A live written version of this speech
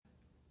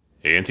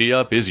Ante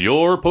Up is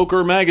your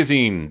poker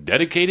magazine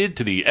dedicated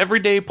to the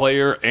everyday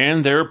player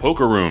and their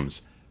poker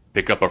rooms.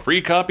 Pick up a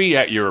free copy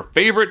at your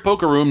favorite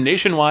poker room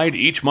nationwide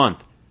each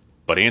month.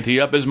 But Ante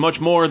Up is much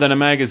more than a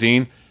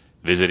magazine.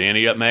 Visit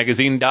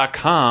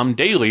AnteUpMagazine.com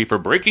daily for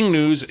breaking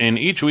news, and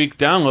each week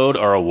download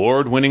our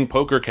award-winning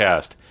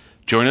PokerCast.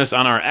 Join us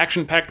on our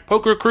action-packed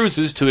poker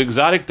cruises to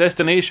exotic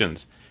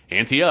destinations.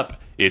 Ante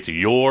Up, it's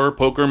your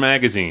poker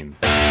magazine.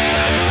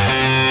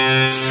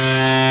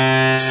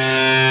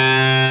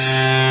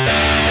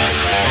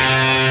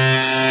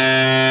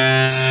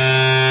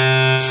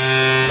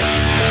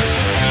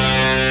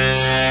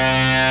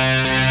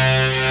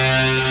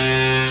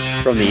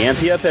 From the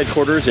Ante Up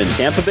headquarters in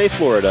Tampa Bay,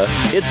 Florida,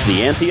 it's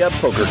the Ante Up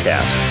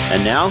PokerCast.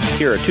 And now,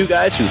 here are two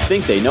guys who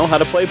think they know how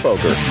to play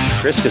poker,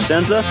 Chris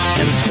Cosenza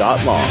and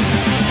Scott Long.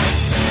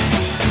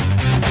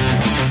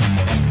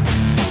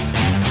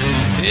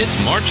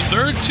 It's March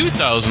 3rd,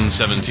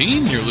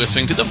 2017. You're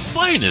listening to the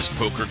finest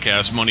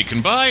PokerCast money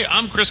can buy.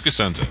 I'm Chris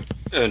Cosenza.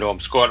 And I'm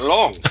Scott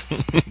Long.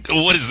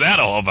 What is that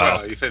all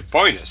about? Well, you said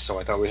finest, so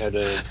I thought we had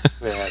to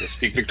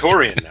speak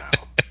Victorian now.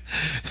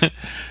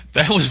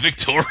 That was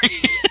Victorian?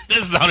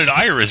 That sounded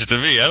Irish to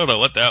me. I don't know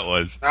what that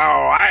was.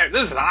 Oh,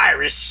 this is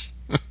Irish.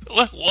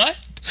 What?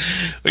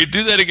 Wait,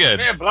 do that again.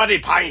 Yeah, bloody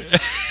pint.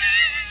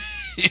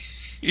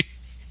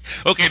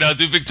 Okay, now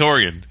do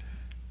Victorian.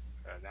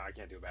 No, I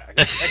can't do it back.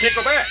 I can't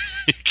go back.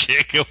 You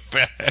can't go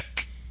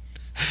back.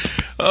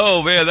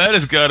 Oh, man, that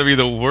has got to be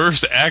the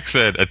worst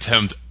accent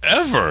attempt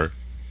ever.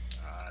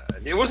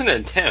 It wasn't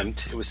an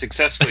attempt. It was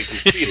successfully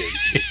completed.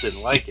 You just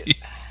didn't like it.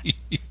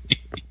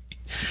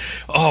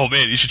 Oh,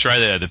 man, you should try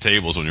that at the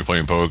tables when you're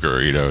playing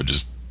poker. You know,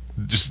 just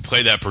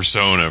play that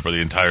persona for the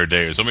entire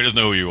day. If somebody doesn't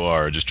know who you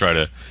are, just try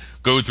to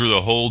go through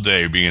the whole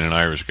day being an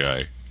Irish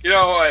guy. You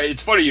know,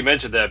 it's funny you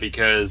mentioned that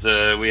because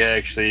we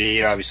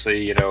actually,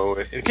 obviously, you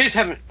know, in case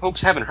folks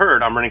haven't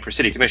heard, I'm running for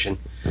city commission.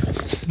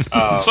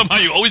 Somehow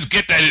you always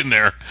get that in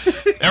there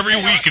every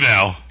week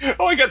now.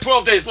 Oh, I got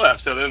 12 days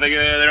left, so then they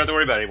don't have to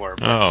worry about it anymore.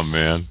 Oh,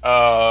 man.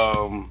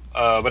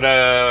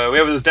 But we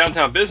have this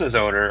downtown business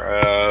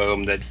owner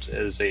that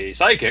is a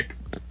psychic,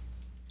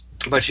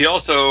 but she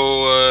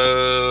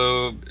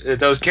also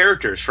does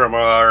characters from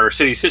our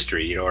city's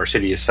history. You know, our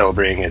city is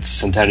celebrating its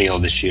centennial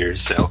this year,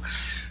 so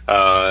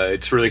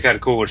it's really kind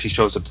of cool when she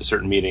shows up to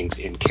certain meetings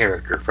in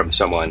character from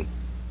someone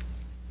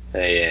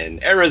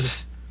in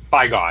eras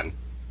bygone.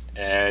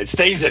 It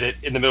stays in it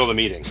in the middle of the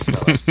meeting.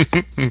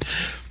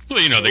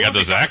 Well, you know, they got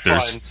those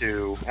actors. Fun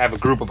to have a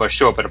group of us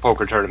show up at a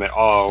poker tournament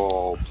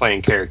all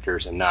playing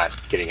characters and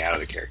not getting out of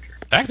the character.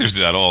 Actors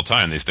do that all the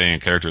time. They stay in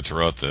character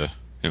throughout the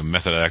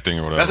method acting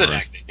or whatever. Method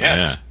acting,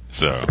 yes. Yeah,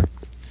 so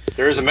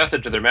there is a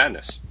method to their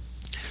madness.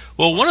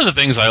 Well, one of the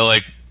things I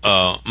like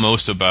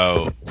most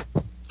about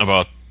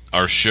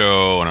our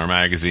show and our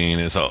magazine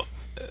is how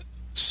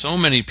so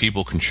many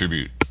people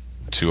contribute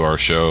to our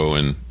show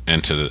and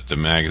to the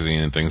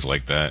magazine and things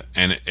like that.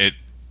 And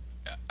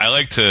I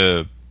like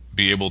to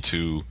be able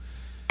to,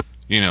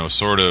 you know,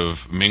 sort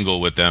of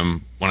mingle with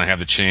them when I have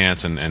the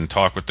chance and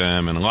talk with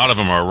them. And a lot of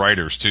them are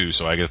writers too,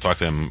 so I get to talk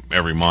to them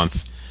every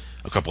month,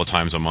 a couple of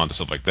times a month and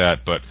stuff like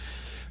that. But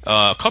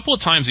a couple of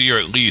times a year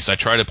at least, I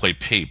try to play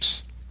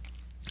Papes.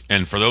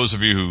 And for those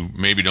of you who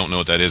maybe don't know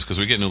what that is, because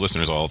we get new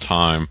listeners all the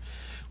time,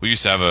 we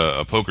used to have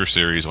a poker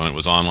series when it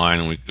was online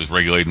and it was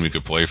regulated and we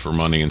could play for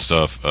money and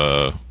stuff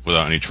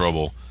without any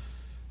trouble,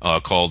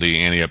 called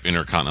the Ante Up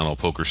Intercontinental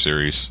Poker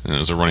Series. And it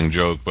was a running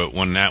joke. But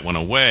when that went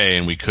away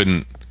and we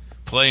couldn't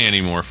play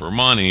anymore for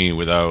money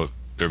without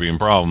there being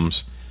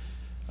problems,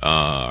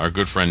 our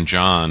good friend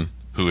John,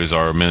 who is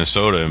our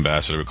Minnesota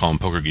ambassador, we call him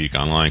Poker Geek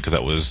Online because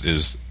that was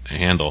his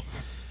handle,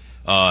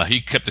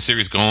 he kept the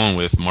series going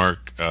with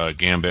Mark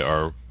Gambit,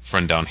 our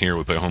friend down here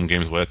we play home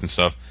games with and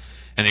stuff.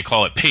 And they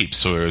call it Papes,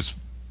 so it was,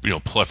 you know,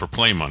 for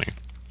play money.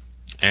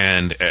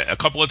 And a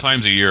couple of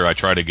times a year I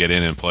try to get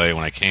in and play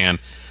when I can,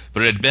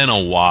 but it had been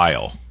a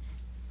while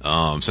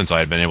since I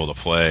had been able to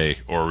play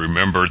or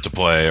remembered to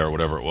play or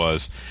whatever it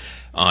was.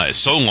 It's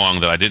so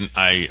long that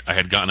I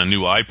had gotten a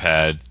new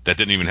iPad that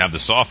didn't even have the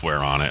software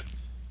on it.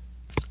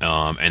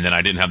 And then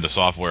I didn't have the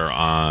software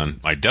on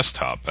my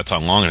desktop. That's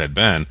how long it had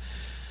been.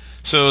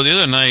 So the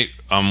other night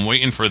I'm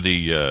waiting for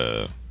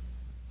the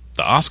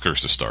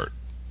Oscars to start,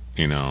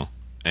 you know,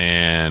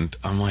 and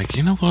I'm like,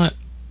 you know what?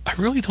 I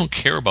really don't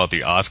care about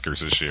the Oscars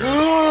this year.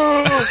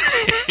 I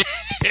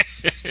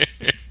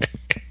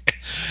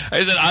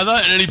said, I'm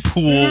not in any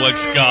pool like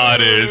Scott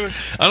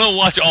is. I don't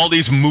watch all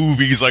these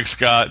movies like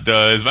Scott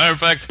does. Matter of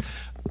fact,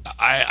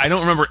 I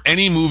don't remember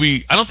any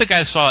movie. I don't think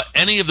I saw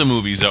any of the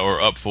movies that were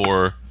up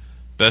for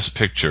Best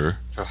Picture.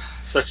 Oh,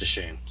 such a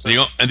shame.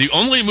 And the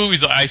only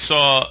movies that I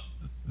saw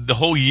the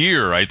whole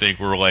year, I think,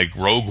 were like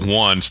Rogue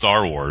One,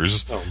 Star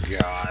Wars. Oh,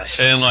 gosh.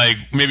 And like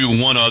maybe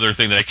one other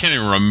thing that I can't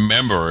even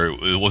remember.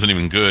 It wasn't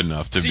even good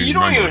enough to be you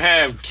don't remembered. even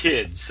have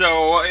kids.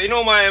 So,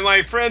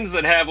 my friends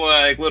that have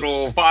like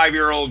little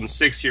 5-year-old and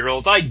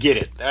 6-year-olds, I get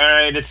it. All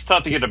right, it's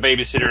tough to get a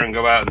babysitter and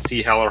go out and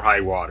see Hell or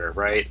High Water,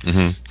 right?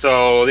 Mm-hmm.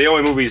 So the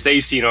only movies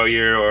they've seen all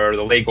year are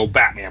the Lego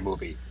Batman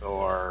movie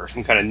or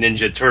some kind of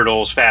Ninja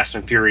Turtles Fast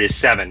and Furious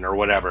 7 or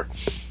whatever.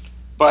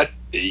 But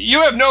you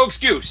have no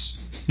excuse.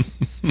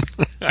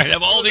 I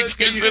have all the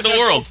excuses in the No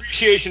world.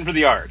 appreciation for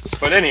the arts.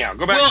 But anyhow,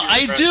 go back Well, to your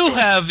I friend's do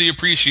story. have the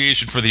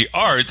appreciation for the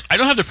arts. I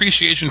don't have the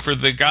appreciation for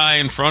the guy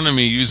in front of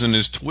me using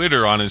his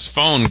Twitter on his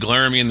phone,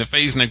 glaring me in the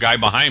face, and the guy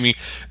behind me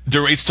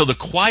waits till the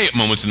quiet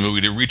moments in the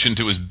movie to reach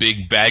into his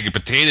big bag of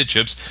potato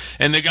chips,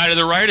 and the guy to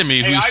the right of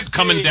me Hey, who's I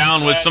coming paid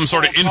down with that some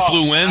sort of full cost. I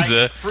influenza,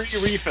 get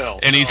free refill,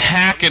 and he's so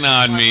hacking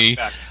on me.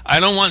 back. I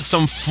don't want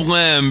some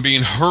phlegm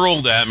being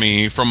hurled at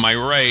me from my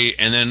right,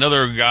 and then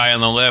another guy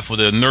on the left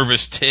with a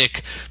nervous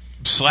tick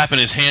slapping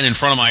his hand in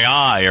front of my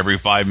eye every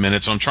 5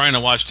 minutes. So I'm trying to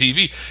watch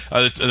TV,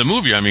 the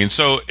movie, I mean.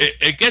 So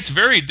it gets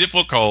very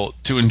difficult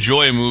to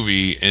enjoy a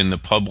movie in the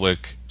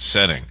public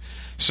setting.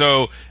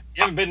 So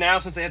You haven't been now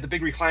since they had the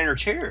big recliner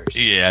chairs.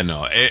 yeah,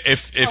 no.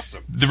 If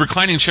Awesome. the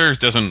reclining chairs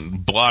doesn't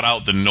blot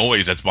out the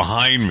noise that's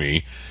behind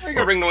me, You're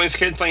gonna bring noise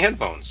kids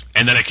headphones.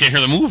 and then I can't hear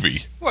the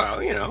movie. Well,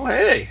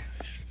 hey,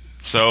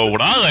 So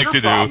what I like your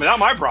to do, problem, not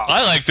my problem.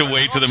 I like to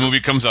wait till the movie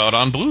comes out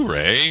on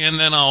Blu-ray, and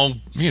then I'll,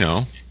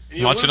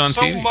 You watch it on lose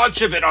so TV.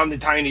 much of it on the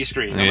tiny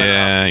screen.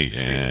 Yeah.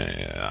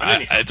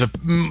 anyhow. It's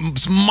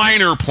a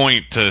minor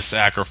point to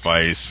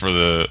sacrifice for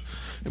the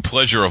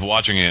pleasure of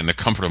watching it in the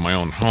comfort of my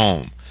own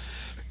home.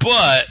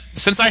 But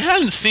since I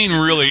hadn't seen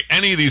really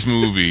any of these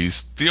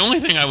movies, the only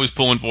thing I was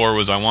pulling for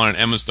was I wanted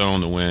Emma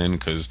Stone to win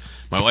because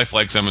my wife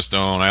likes Emma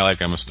Stone. I like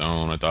Emma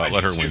Stone. I thought,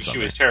 let her win She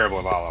something. was terrible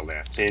at La La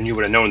Land, and you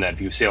would have known that if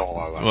you saw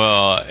La La Land.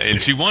 Well,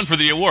 and she won for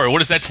the award. What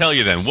does that tell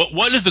you then?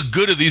 What is the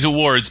good of these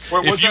awards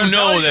What if you I'm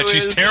know telling that you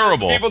she's is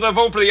terrible? People that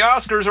vote for the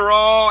Oscars are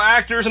all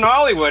actors in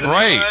Hollywood, and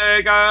Right. they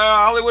like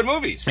Hollywood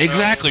movies. So-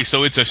 Exactly.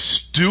 So it's a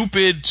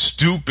stupid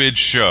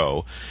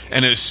show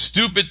and a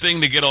stupid thing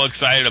to get all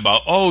excited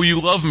about. Oh,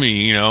 you love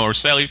me, or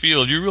Sally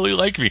Field, you really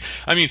like me.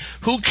 I mean,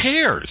 who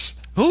cares?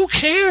 Who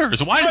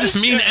cares? Why does this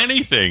mean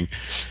anything?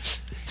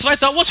 So I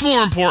thought, what's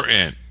more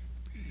important?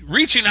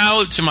 Reaching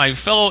out to my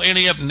fellow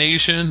Ante Up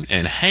Nation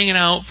and hanging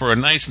out for a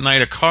nice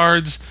night of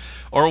cards,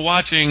 or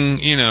watching,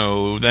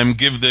 them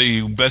give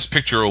the Best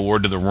Picture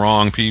award to the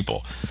wrong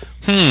people.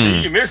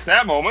 You missed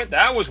that moment.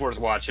 That was worth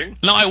watching.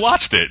 No, I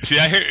watched it. See,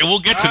 we'll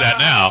get to that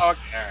now.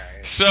 Okay.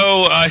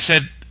 So I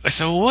said,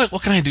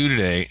 what can I do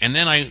today? And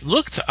then I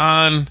looked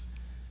on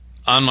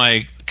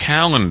my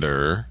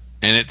calendar,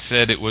 and it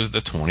said it was the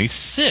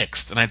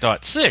 26th. And I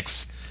thought,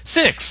 six.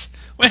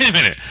 Wait a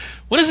minute.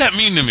 What does that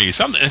mean to me?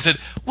 Something. I said,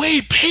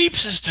 wait,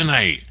 Papes is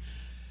tonight.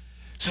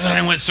 So then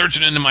I went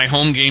searching into my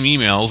home game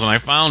emails, and I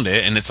found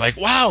it. And it's like,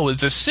 wow,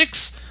 it's a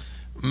 6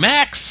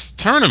 max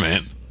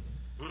tournament.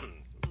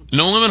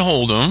 No limit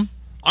hold'em.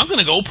 I'm going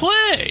to go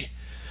play.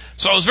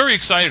 So I was very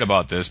excited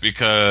about this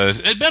because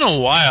it had been a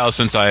while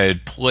since I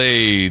had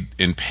played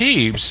in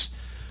Papes,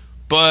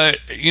 but,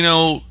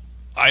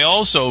 I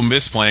also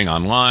miss playing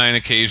online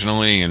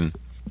occasionally, and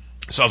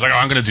so I was like,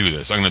 I'm going to do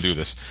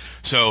this.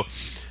 So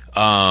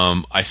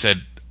I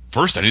said,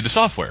 first I need the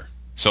software.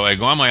 So I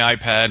go on my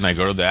iPad, and I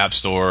go to the App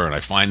Store, and I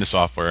find the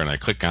software, and I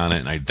click on it,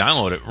 and I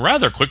download it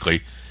rather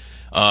quickly.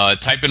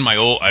 Type in my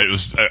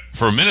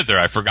for a minute there,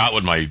 I forgot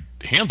what my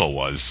handle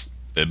was.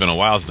 It had been a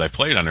while since I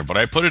played on it, but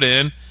I put it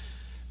in.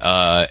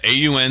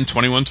 AUN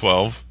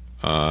 2112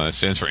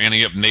 stands for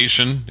Ante Up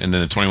Nation, and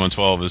then the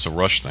 2112 is a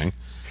Rush thing.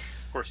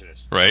 Of course it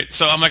is. Right?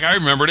 So I'm like, I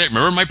remembered it.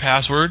 Remember my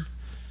password.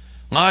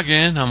 Log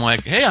in. I'm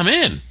like, hey, I'm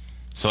in.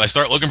 So I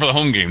start looking for the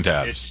home game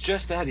tabs. It's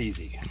just that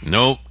easy.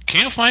 Nope.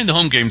 Can't find the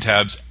home game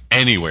tabs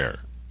anywhere.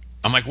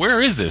 I'm like, where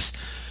is this?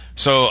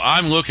 So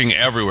I'm looking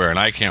everywhere, and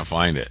I can't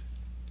find it.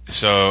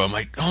 So I'm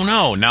like, oh,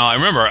 no. Now, I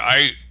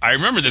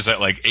remember this at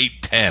like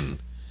 8:10.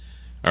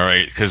 All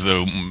right, because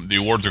the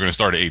awards are going to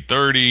start at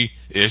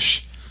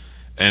 8:30-ish.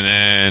 And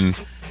then,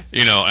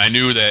 I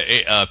knew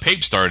that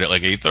Pape started at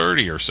like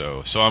 8:30 or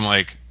so. So I'm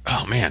like,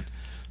 oh, man.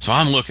 So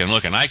I'm looking.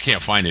 I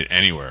can't find it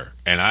anywhere.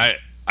 And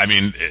I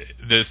mean,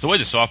 the way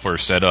the software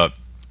is set up,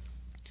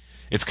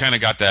 it's kind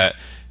of got that.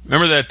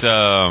 Remember that,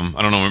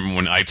 I don't know,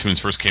 when iTunes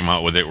first came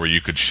out with it, where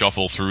you could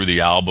shuffle through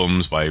the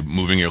albums by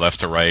moving your left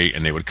to right,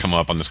 and they would come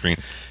up on the screen?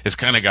 It's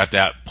kind of got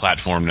that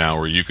platform now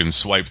where you can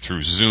swipe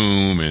through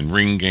Zoom and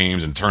Ring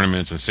Games and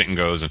tournaments and sit and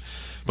goes,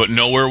 but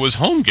nowhere was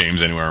home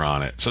games anywhere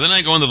on it. So then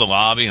I go into the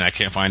lobby, and I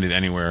can't find it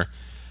anywhere.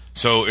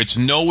 So it's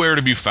nowhere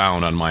to be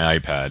found on my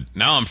iPad.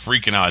 Now I'm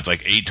freaking out. It's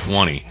like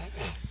 8:20.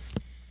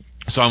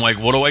 So I'm like,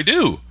 what do I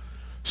do?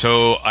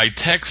 So I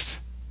text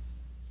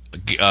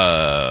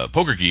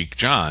Poker Geek,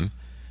 John,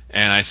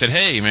 and I said,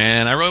 hey,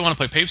 man, I really want to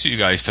play Papes with you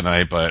guys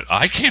tonight, but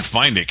I can't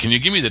find it. Can you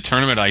give me the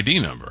tournament ID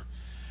number? And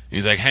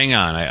he's like, hang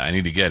on, I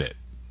need to get it.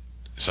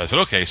 So I said,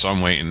 okay, so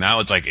I'm waiting. Now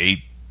it's like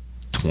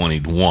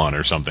 8:21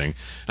 or something,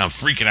 and I'm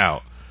freaking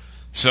out.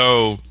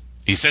 So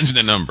he sends me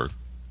the number,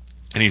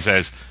 and he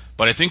says,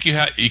 but I think you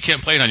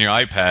can't play it on your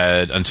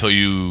iPad until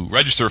you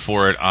register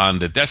for it on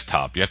the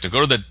desktop. You have to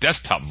go to the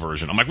desktop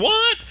version. I'm like,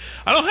 what?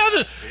 I don't have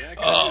it.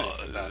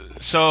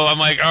 So I'm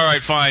like, all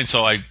right, fine.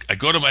 So I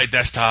go to my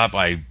desktop.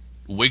 I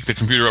wake the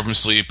computer up from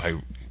sleep.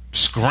 I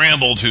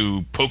scramble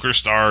to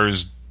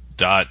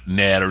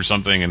PokerStars.net or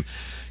something and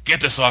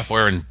get the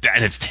software, and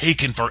it's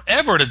taken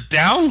forever to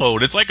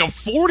download. It's like a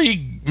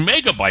 40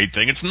 megabyte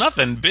thing. It's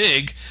nothing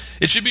big.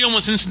 It should be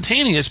almost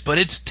instantaneous, but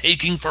it's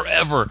taking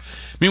forever.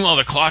 Meanwhile,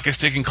 the clock is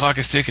ticking.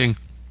 And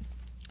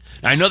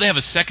I know they have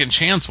a second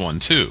chance one,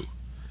 too.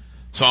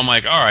 So I'm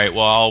like, all right,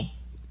 well,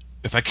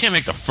 if I can't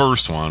make the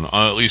first one,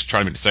 I'll at least try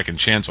to make the second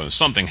chance one if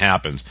something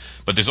happens.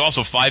 But there's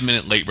also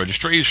 5-minute late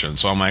registration.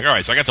 So I'm like, all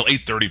right, so I got till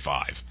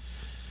 8:35.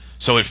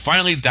 So it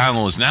finally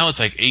downloads. Now it's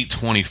like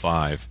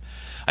 8:25.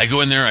 I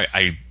go in there.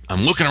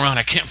 I'm looking around.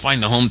 I can't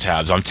find the home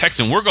tabs. I'm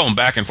texting. We're going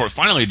back and forth.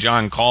 Finally,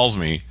 John calls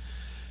me.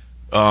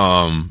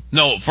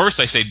 No, first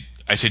I say,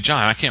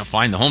 John, I can't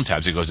find the home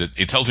tabs. He goes,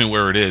 it tells me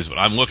where it is, but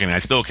I'm looking and I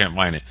still can't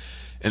find it.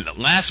 And the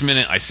last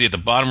minute, I see at the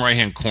bottom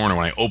right-hand corner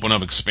when I open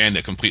up, expand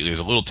it completely, there's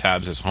a little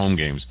tab that says home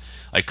games.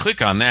 I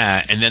click on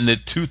that, and then the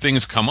two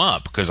things come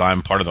up because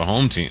I'm part of the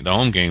home team, the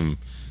home game,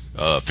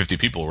 50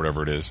 people or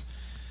whatever it is.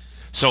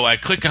 So I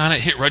click on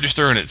it, hit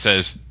register, and it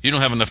says, you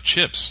don't have enough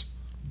chips.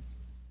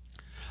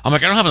 I'm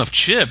like, I don't have enough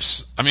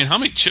chips. I mean, how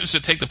many chips does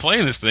it take to play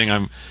in this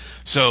thing?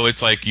 So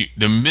it's like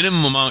the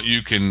minimum amount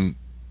you can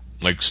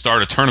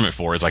start a tournament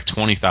for is like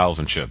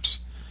 20,000 chips.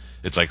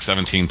 It's like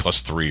 17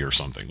 plus 3 or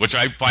something, which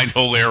I find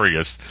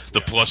hilarious.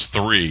 The plus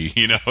 3,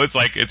 it's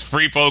like it's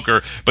free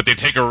poker, but they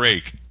take a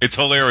rake. It's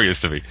hilarious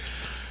to me.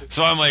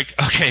 So I'm like,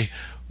 okay,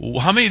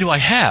 how many do I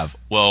have?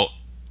 Well,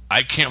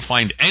 I can't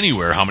find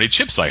anywhere how many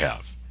chips I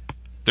have.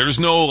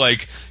 There's no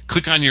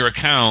click on your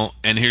account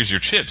and here's your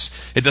chips.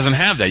 It doesn't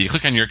have that. You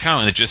click on your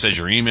account and it just says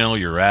your email,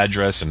 your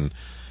address, and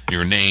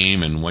your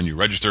name and when you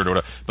registered or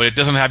whatever, but it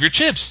doesn't have your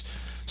chips.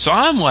 So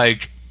I'm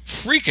like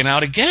freaking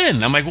out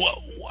again. I'm like,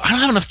 well, I don't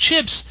have enough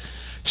chips.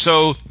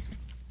 So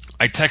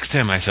I text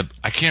him. I said,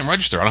 I can't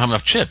register. I don't have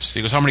enough chips.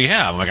 He goes, how many do you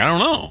have? I'm like, I don't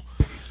know.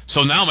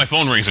 So now my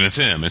phone rings and it's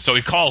him. And so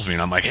he calls me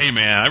and I'm like, hey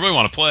man, I really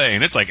want to play.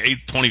 And it's like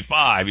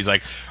 8:25. He's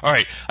like, all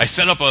right, I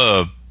set up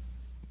a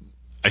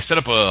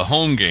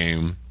home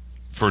game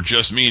for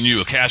just me and you,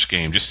 a cash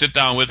game. Just sit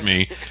down with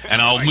me,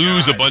 and I'll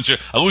lose a bunch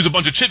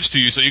of chips to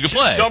you, so you can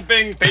play.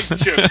 Dumping fake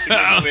chips into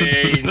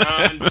a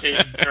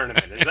non-paid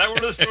tournament. Is that where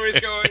the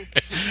story's going?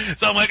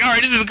 So I'm like, all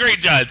right, this is great,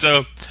 John.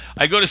 So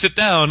I go to sit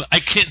down. I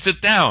can't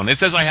sit down. It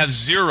says I have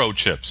 0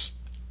 chips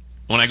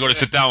when I go to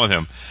sit down with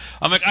him.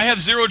 I'm like, I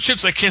have 0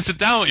 chips. I can't sit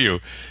down with you.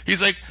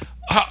 He's like,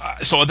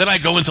 so then I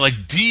go into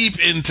deep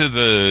into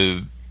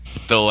the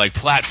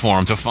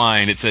platform to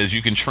find. It says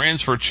you can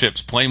transfer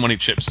chips, play money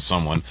chips to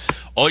someone.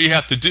 All you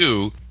have to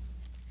do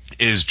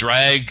is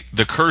drag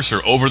the cursor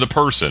over the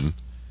person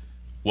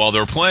while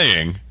they're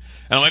playing.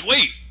 And I'm like,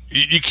 wait,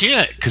 you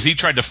can't, because he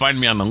tried to find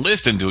me on the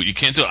list and do it. You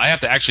can't do it. I have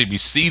to actually be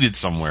seated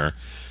somewhere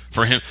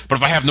for him. But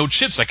if I have no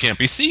chips, I can't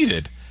be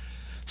seated.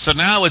 So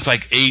now it's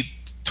like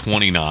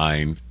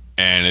 8:29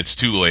 and it's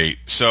too late.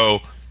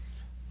 So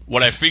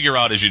what I figure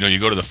out is, you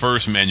go to the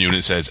first menu and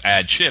it says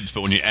add chips,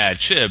 but when you add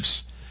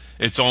chips,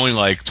 it's only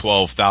like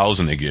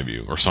 12,000 they give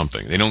you or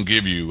something. They don't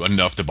give you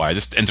enough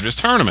to enter this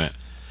tournament.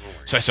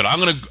 So I said, I'm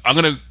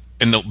gonna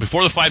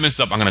before the 5 minutes is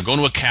up, I'm gonna go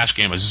into a cash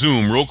game, a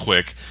Zoom, real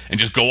quick, and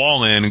just go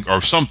all in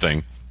or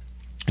something,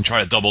 and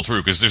try to double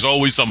through because there's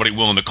always somebody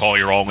willing to call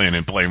your all in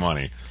and play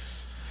money.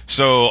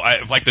 So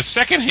the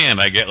second hand,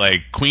 I get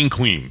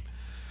queen.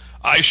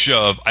 I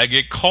shove. I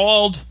get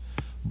called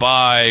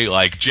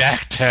by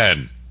Jack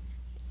 10.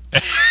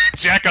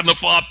 Jack on the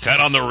flop,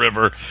 10 on the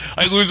river.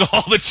 I lose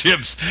all the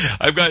chips.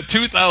 I've got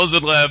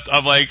 2,000 left.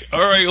 I'm like, all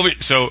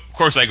right. So, of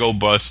course, I go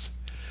bust.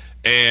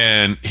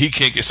 And he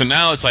can't get... So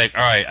now it's like,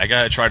 all right, I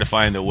got to try to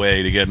find a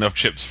way to get enough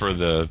chips for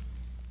the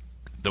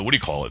what do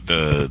you call it?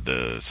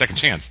 The second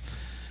chance.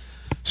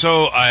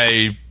 So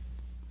I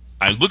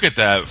look at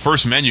that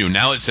first menu.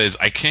 Now it says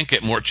I can't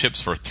get more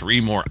chips for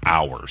 3 more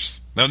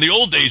hours. Now, in the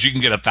old days, you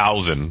can get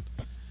 1,000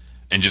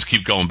 and just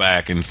keep going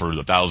back, and for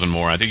 1,000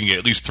 more, I think you can get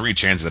at least 3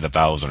 chances at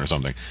 1,000 or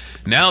something.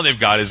 Now they've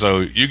got it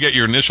so you get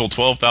your initial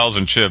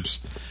 12,000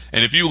 chips,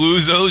 and if you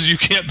lose those, you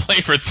can't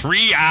play for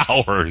 3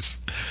 hours.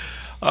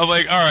 I'm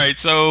like, all right.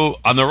 So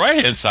on the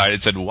right-hand side,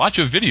 it said, watch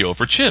a video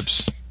for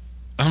chips.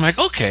 I'm like,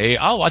 okay,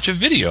 I'll watch a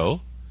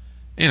video.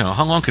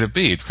 How long could it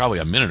be? It's probably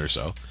a minute or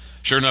so.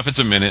 Sure enough, it's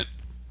a minute.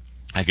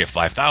 I get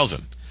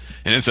 5,000.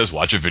 And it says,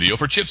 watch a video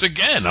for chips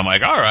again. I'm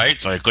like, all right.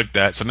 So I click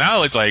that. So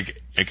now it's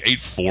like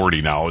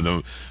 8:40 now.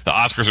 The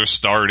Oscars are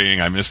starting.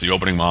 I missed the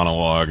opening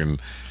monologue.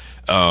 And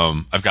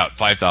I've got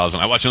 5,000.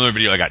 I watch another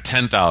video. I got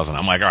 10,000.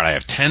 I'm like, all right, I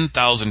have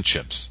 10,000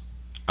 chips.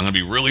 I'm going to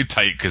be really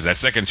tight because that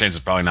second chance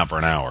is probably not for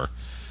an hour.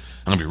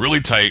 I'm going to be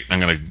really tight. And I'm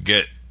going to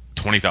get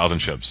 20,000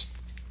 chips.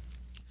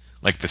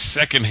 The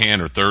second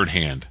hand or third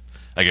hand,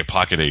 I get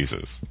pocket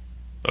aces.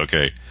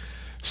 Okay.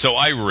 So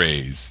I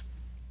raise.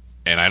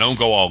 And I don't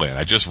go all in.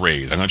 I just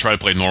raise. I'm going to try to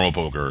play normal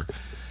poker.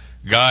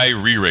 Guy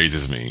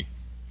re-raises me.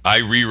 I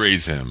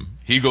re-raise him.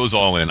 He goes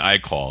all in. I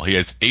call. He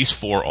has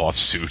ace-4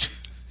 offsuit.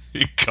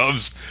 He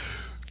comes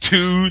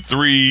 2,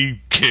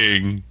 3,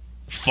 king,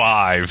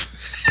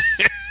 5.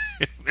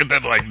 And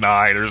then like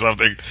 9 or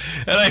something.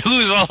 And I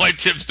lose all my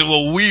chips to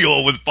a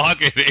wheel with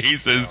pocket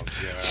aces.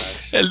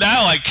 Oh, and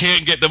now I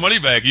can't get the money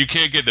back. You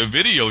can't get the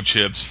video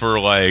chips for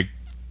like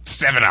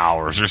 7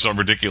 hours or some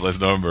ridiculous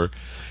number.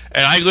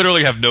 And I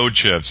literally have no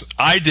chips.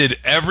 I did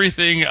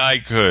everything I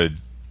could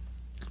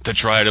to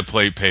try to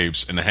play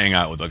Papes and to hang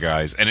out with the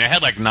guys. And it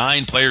had like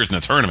 9 players in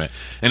the tournament.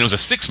 And it was a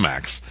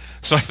 6-max.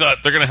 So I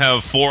thought they're going to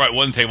have 4 at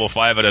one table,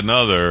 5 at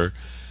another.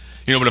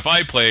 You know, but if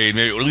I played,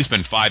 maybe it would at least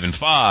been 5 and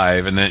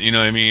 5. And then, you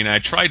know what I mean? I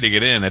tried to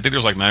get in. I think there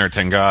was like 9 or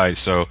 10 guys.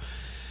 So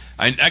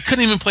I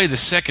couldn't even play the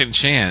second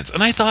chance.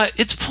 And I thought,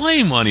 it's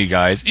play money,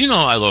 guys. You know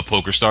I love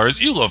Poker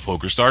Stars. You love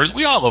Poker Stars.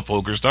 We all love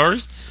Poker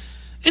Stars.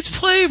 It's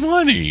play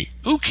money.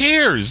 Who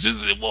cares?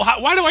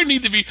 Why do I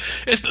need to be...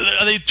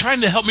 Are they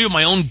trying to help me with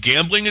my own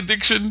gambling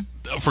addiction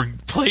for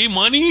play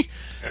money?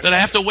 That I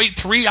have to wait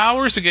 3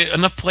 hours to get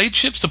enough play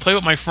chips to play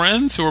with my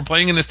friends who are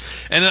playing in this...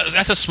 And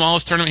that's the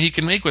smallest tournament he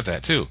can make with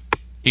that, too.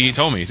 He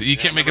told me. He said, you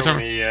can't make a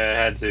tournament. He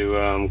had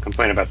to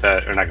complain about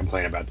that, or not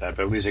complain about that,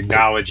 but at least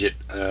acknowledge it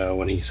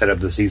when he set up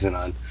the season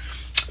on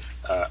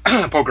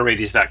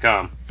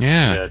PokerRadius.com.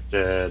 Yeah.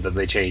 That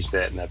they changed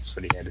that, and that's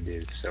what he had to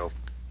do, so...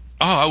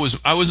 Oh,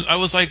 I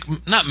was like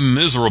not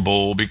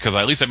miserable because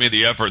at least I made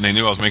the effort and they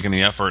knew I was making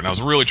the effort and I was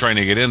really trying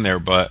to get in there,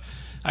 but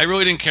I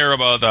really didn't care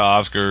about the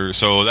Oscars,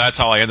 so that's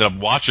how I ended up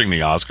watching the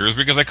Oscars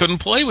because I couldn't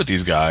play with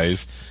these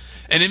guys.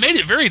 And it made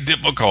it very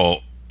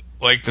difficult.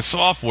 Like the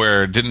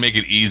software didn't make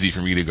it easy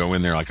for me to go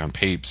in there like on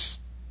Papes.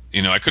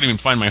 You know, I couldn't even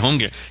find my home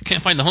game.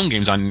 Can't find the home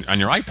games on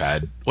your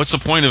iPad. What's the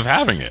point of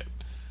having it?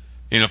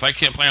 You know, if I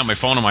can't play on my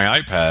phone or my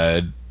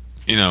iPad,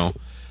 you know,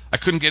 I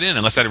couldn't get in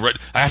unless I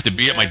have to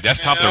be at my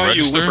desktop to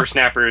register. You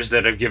whippersnappers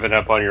that have given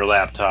up on your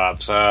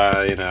laptops.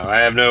 You know, I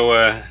have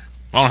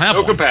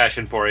no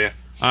compassion for you.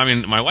 I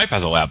mean, my wife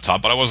has a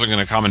laptop, but I wasn't going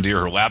to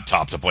commandeer her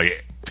laptop to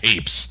play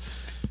Papes.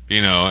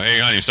 You know, hey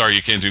honey, sorry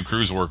you can't do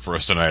cruise work for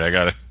us tonight. I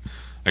gotta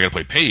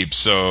play Papes,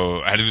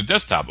 so I had to do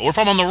desktop. Or if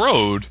I'm on the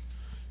road,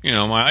 you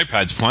know, my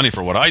iPad's plenty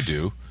for what I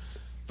do.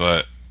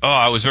 But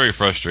I was very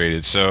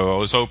frustrated. So I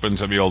was hoping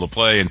to be able to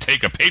play and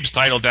take a Papes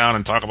title down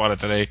and talk about it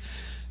today.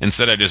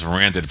 Instead, I just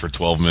ranted for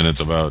 12 minutes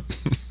about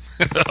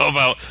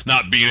about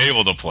not being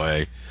able to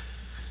play.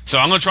 So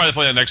I'm going to try to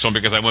play the next one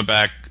because I went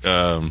back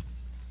the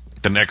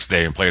next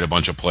day and played a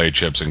bunch of play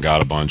chips and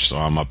got a bunch. So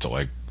I'm up to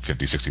like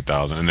 50,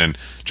 60,000. And then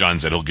John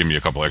said he'll give me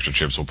a couple extra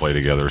chips. We'll play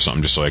together or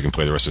something just so I can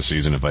play the rest of the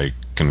season if I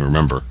can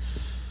remember.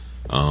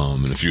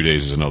 In a few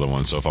days is another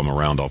one. So if I'm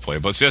around, I'll play.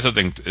 But see, that's the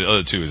thing. The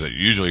other two is that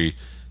usually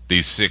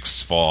these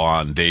 6 fall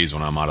on days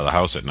when I'm out of the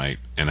house at night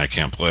and I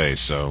can't play.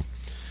 So...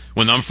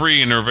 when I'm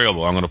free and they're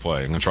available, I'm going to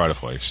play. I'm going to try to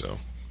play. So,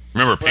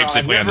 remember, Papes,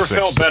 they play on the 6th. I've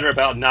never felt better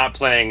about not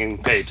playing in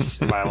Papes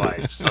in my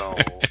life. So,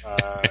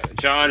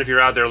 John, if you're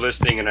out there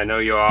listening, and I know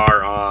you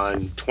are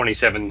on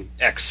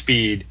 27x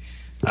speed,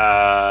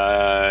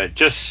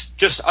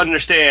 just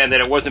understand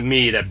that it wasn't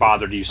me that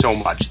bothered you so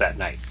much that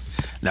night.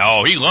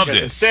 No, he loved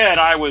it. Instead,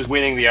 I was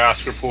winning the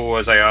Oscar pool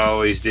as I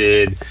always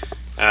did.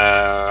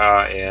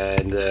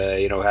 And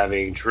you know,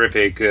 having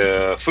terrific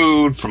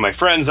food from my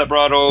friends that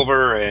brought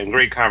over, and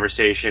great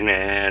conversation,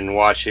 and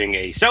watching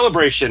a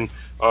celebration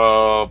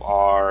of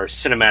our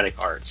cinematic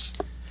arts.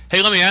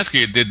 Hey, let me ask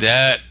you: did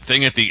that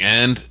thing at the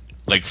end,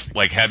 like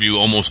have you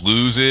almost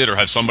lose it, or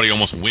have somebody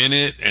almost win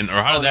it,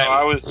 or how did that?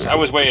 No, I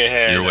was way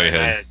ahead. You're way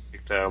ahead. I had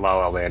picked La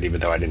La Land, even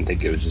though I didn't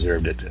think it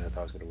deserved it. I thought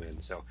I was going to win.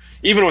 So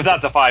even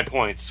without the 5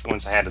 points,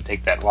 once I had to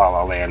take that La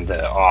La Land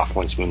off,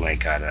 once Moonlight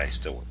got it, I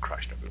still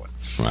crushed everyone.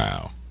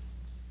 Wow.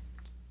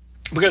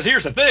 Because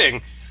here's the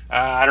thing,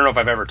 I don't know if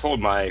I've ever told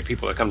my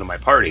people that come to my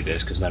party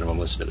this, because none of them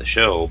listen to the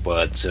show,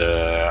 but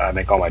I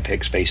make all my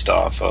picks based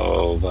off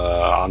of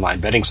online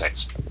betting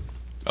sites.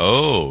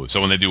 Oh, so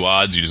when they do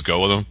odds, you just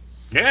go with them?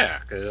 Yeah,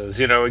 because,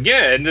 you know,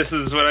 again, this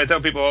is what I tell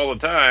people all the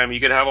time. You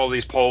could have all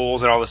these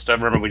polls and all this stuff.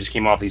 Remember, we just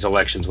came off these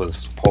elections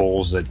with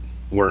polls that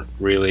weren't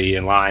really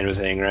in line with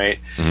anything, right?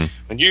 Mm-hmm.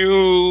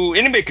 When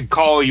anybody could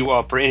call you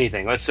up for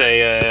anything. Let's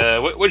say,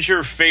 what's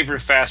your favorite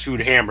fast food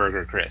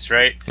hamburger, Chris,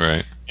 right?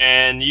 Right.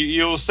 And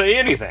you'll say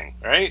anything,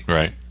 right?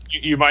 Right.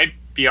 You might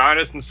be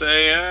honest and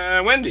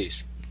say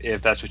Wendy's,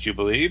 if that's what you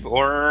believe.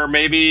 Or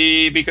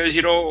maybe because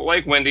you don't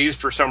like Wendy's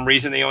for some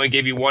reason, they only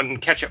gave you 1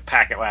 ketchup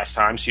packet last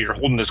time, so you're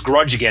holding this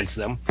grudge against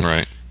them.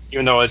 Right.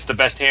 Even though it's the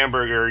best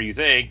hamburger you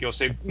think, you'll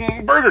say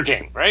Burger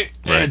King, right?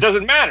 And Right. it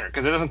doesn't matter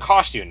because it doesn't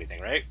cost you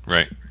anything, right?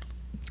 Right.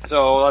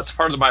 So that's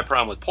part of my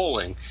problem with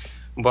polling.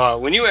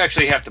 But when you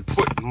actually have to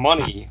put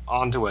money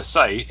onto a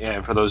site,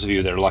 and for those of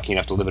you that are lucky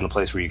enough to live in a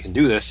place where you can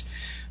do this,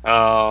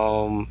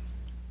 and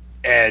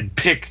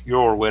pick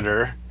your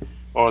winner,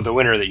 or the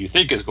winner that you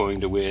think is going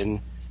to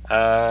win,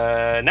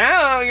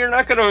 now you're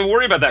not going to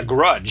worry about that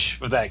grudge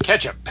with that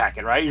ketchup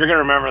packet, right? You're going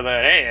to remember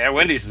that, hey,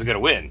 Wendy's is going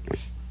to win.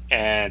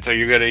 And so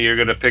you're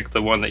gonna pick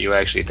the one that you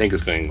actually think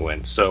is going to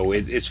win. So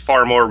it's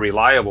far more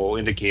reliable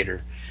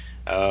indicator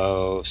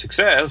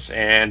success,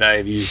 and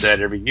I've used that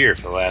every year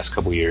for the last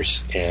couple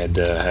years, and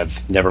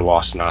have never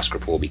lost an Oscar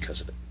pool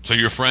because of it. So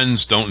your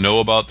friends don't know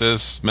about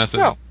this method?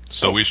 No.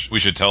 So we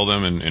should tell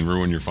them and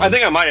ruin your fun? I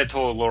think I might have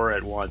told Laura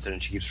at once, and then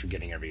she keeps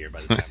forgetting every year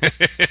by the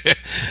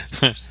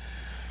time.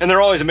 And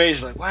they're always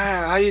amazed, like,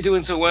 wow, how are you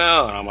doing so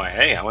well? And I'm like,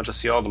 hey, I went to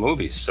see all the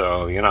movies,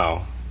 so,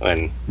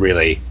 and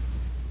really,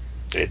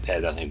 it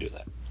had nothing to do with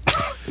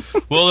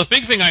that. Well, the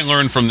big thing I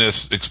learned from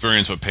this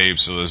experience with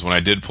Papes was when I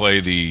did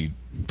play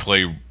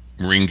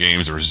ring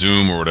games or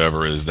Zoom or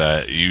whatever, is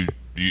that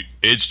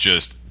it's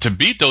just, to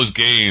beat those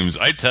games,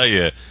 I tell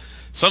you,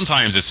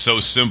 sometimes it's so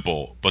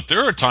simple, but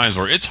there are times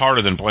where it's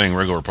harder than playing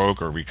regular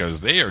poker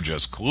because they are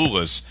just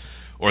clueless,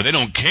 or they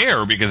don't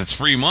care because it's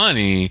free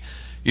money.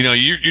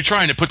 You're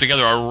trying to put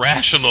together a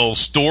rational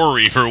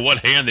story for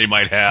what hand they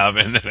might have,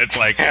 and then it's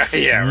like,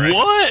 yeah, right.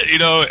 What?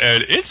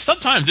 And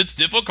sometimes it's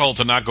difficult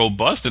to not go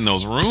bust in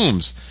those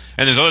rooms.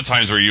 And there's other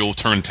times where you'll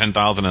turn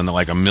 10,000 into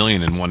like $1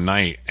 million in one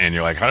night, and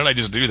you're like, how did I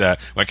just do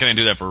that? Why can't I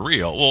do that for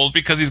real? Well, it's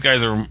because these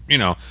guys are, they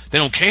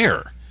don't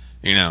care.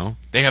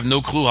 They have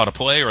no clue how to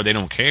play, or they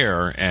don't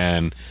care,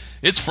 and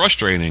it's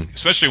frustrating,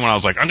 especially when I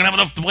was like, I'm gonna have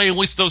enough to play and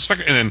waste those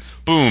seconds, and then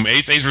boom,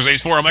 ace versus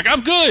ace 4. I'm like,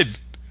 I'm good.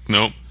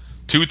 Nope.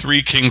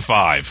 2-3 king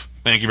 5.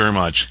 Thank you very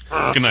much.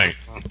 Good night.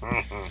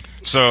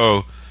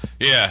 So,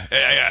 yeah,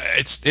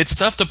 it's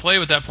tough to play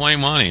with that playing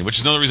money, which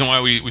is another reason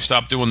why we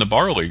stopped doing the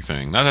bar league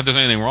thing. Not that there's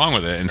anything wrong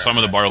with it, and some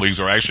of the bar leagues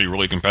are actually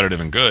really competitive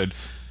and good,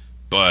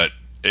 but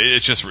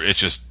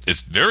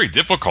it's very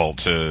difficult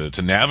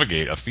to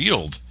navigate a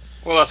field.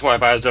 Well, that's why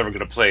if I was ever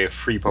going to play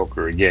free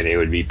poker again, it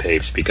would be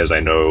Papes, because I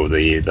know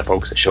the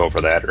folks that show up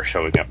for that are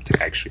showing up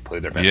to actually play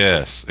their best.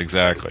 Yes,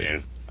 exactly.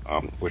 Again,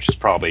 which is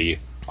probably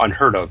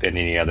unheard of in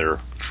any other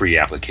free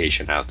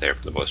application out there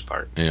for the most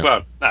part. Yeah.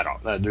 Well, not all.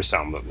 There's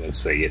some, but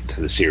once they get to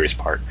the serious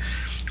part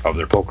of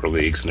their poker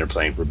leagues and they're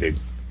playing for big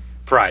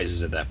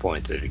prizes at that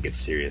point, that it gets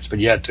serious. But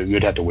you'd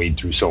have to wade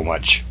through so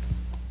much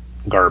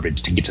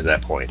garbage to get to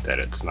that point that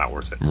it's not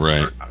worth it.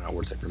 Right. Not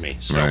worth it for me.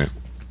 So. Right.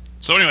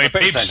 So anyway,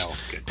 Papes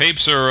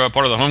Papes are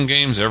part of the home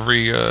games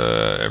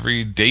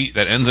every date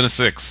that ends in a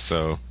 6.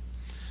 So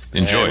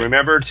enjoy. And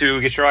remember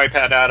to get your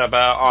iPad out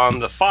on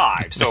the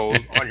 5. So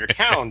on your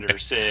calendar,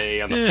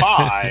 say on the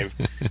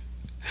 5,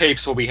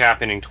 Papes will be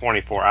happening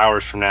 24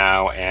 hours from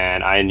now,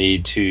 and I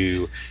need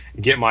to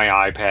get my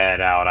iPad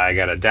out. I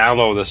got to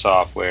download the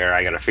software.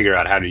 I got to figure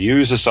out how to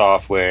use the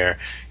software,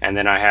 and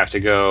then I have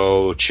to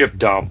go chip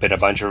dump in a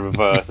bunch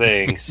of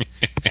things,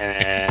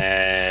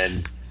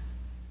 and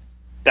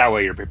that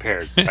way you're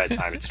prepared by the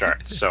time it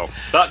starts. So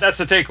that's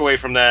the takeaway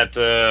from that,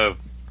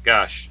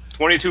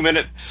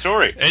 22-minute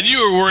story. And you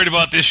were worried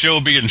about this show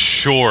being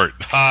short.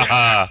 Ha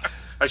ha.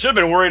 I should have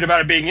been worried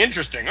about it being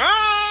interesting.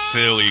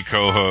 Silly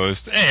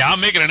co-host. Hey, I'm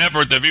making an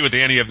effort to be with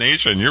the Anti-Up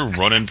Nation. You're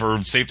running for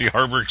Safety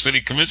Harbor City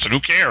Commission. Who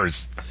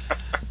cares?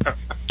 All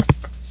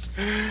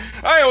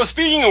right, well,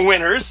 speaking of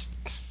winners,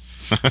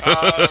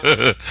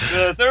 the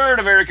third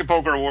American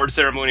Poker Awards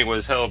ceremony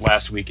was held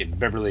last week in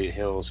Beverly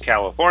Hills,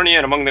 California,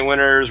 and among the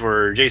winners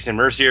were Jason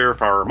Mercier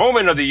for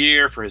Moment of the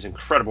Year for his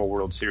incredible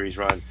World Series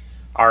run,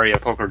 ARIA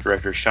Poker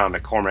Director Sean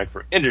McCormack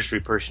for Industry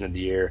Person of the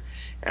Year,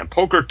 and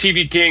Poker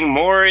TV King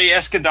Maury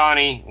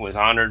Escandani was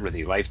honored with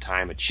a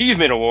Lifetime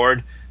Achievement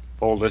Award.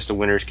 Full list of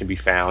winners can be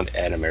found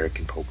at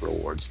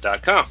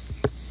AmericanPokerAwards.com.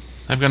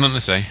 I've got nothing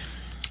to say.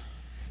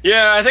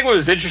 Yeah, I think what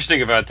was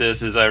interesting about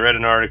this is I read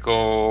an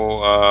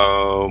article,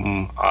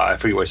 I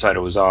forget what site it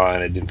was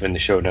on, I didn't put in the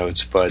show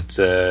notes, but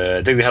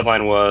I think the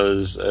headline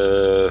was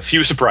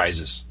Few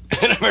Surprises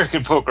in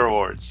American Poker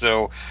Awards.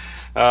 So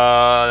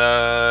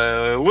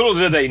little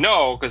did they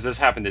know, because this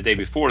happened the day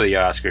before the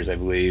Oscars, I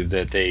believe,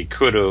 that they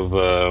could have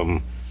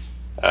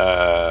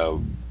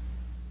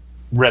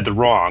read the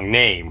wrong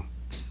name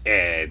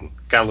and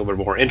got a little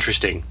bit more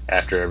interesting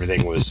after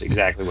everything was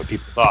exactly what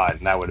people thought,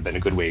 and that would have been a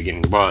good way of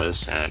getting the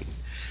buzz.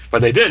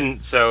 But they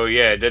didn't, so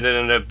yeah, it did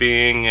end up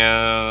being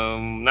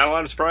not a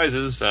lot of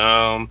surprises.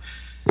 I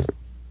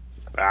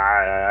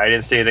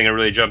didn't see anything that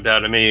really jumped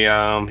out at me.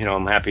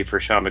 I'm happy for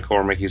Sean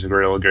McCormack. He's a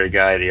great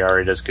guy. He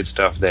already does good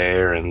stuff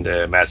there. And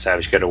Matt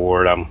Savage got an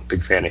award. I'm a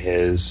big fan of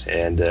his.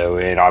 And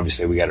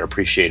obviously we got to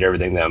appreciate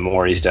everything that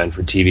Maury's done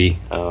for TV.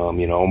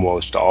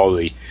 Almost all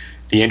the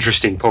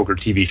interesting poker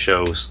TV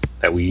shows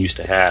that we used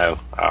to have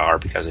are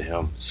because of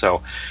him.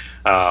 So,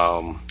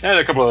 and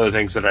a couple other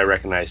things that I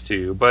recognize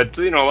too. But,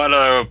 a lot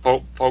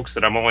of folks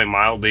that I'm only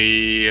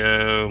mildly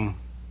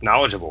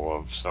knowledgeable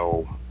of.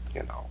 So,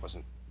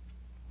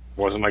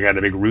 wasn't like I had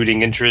a big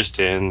rooting interest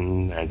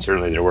in, and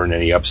certainly there weren't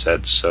any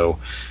upsets. So,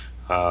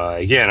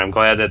 again, I'm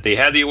glad that they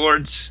had the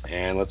awards,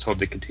 and let's hope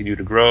they continue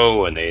to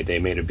grow. And they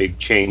made a big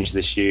change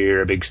this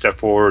year, a big step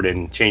forward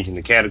in changing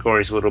the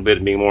categories a little bit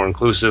and being more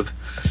inclusive.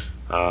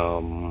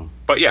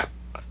 But yeah,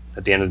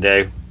 at the end of the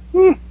day,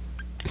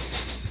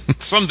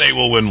 someday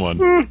we'll win one.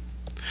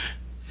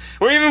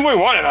 Well, even if we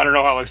won it, I don't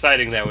know how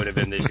exciting that would have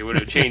been. It would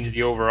have changed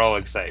the overall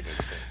excitement.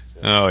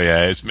 Oh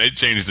yeah, it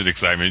changes the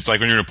excitement. It's like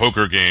when you're in a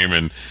poker game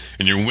and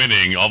you're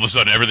winning, all of a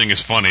sudden everything is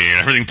funny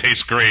and everything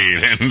tastes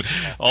great and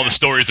all the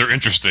stories are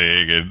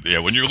interesting. And yeah,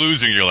 when you're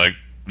losing, you're like,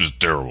 this is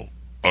terrible.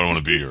 I don't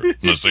want to be here. I'm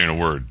not saying a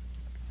word.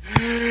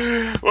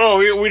 Well,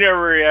 we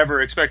never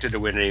ever expected to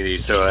win any of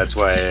these, so that's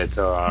why it's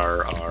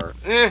our.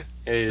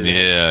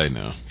 Yeah, I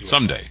know.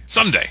 Someday.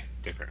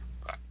 Different.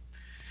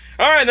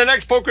 All right, the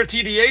next Poker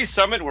TDA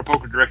Summit, where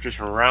poker directors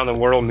from around the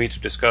world meet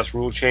to discuss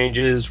rule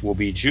changes, will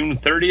be June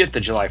 30th to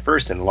July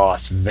 1st in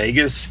Las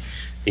Vegas.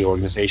 The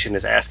organization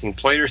is asking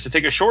players to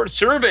take a short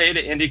survey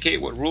to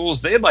indicate what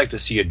rules they'd like to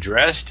see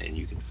addressed, and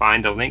you can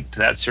find a link to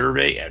that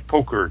survey at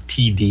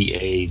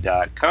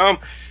pokertda.com.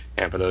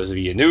 And for those of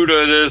you new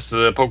to this,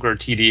 the Poker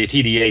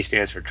TDA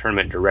stands for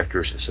Tournament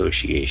Directors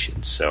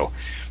Association. So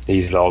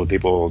these are all the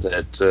people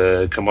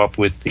that come up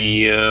with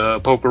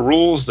the poker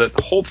rules that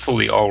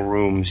hopefully all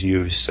rooms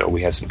use. So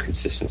we have some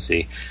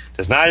consistency.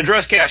 Does not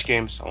address cash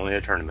games, only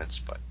the tournaments.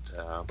 But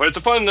it's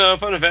a fun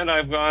event.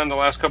 I've gone the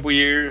last couple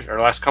years,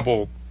 or last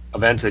couple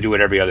events. I do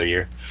it every other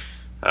year.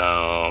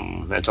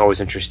 It's always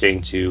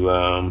interesting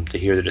to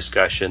hear the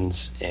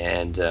discussions,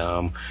 and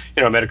I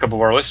met a couple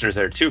of our listeners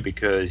there too,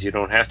 because you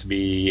don't have to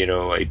be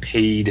a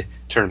paid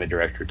tournament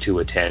director to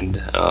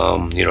attend.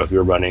 If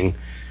you're running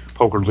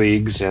poker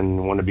leagues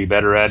and want to be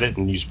better at it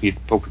and use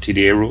Poker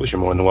TDA rules,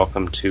 you're more than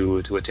welcome to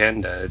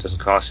attend. It doesn't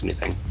cost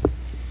anything,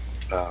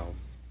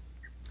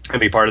 and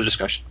be part of the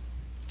discussion.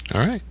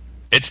 All right,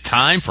 it's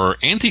time for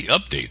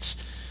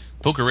anti-updates.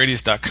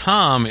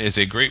 PokerRadius.com is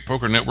a great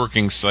poker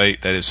networking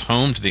site that is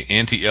home to the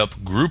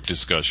Ante-Up group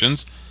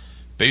discussions.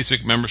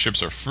 Basic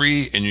memberships are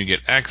free, and you get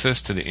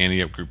access to the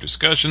Ante-Up group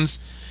discussions.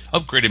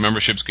 Upgraded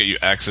memberships get you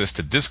access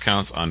to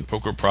discounts on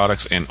poker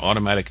products and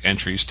automatic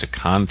entries to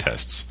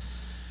contests.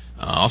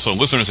 Also,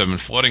 listeners have been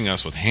flooding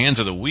us with Hands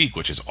of the Week,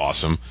 which is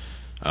awesome.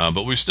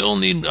 But we still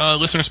need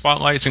listener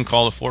spotlights and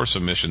call to floor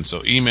submissions,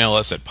 so email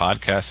us at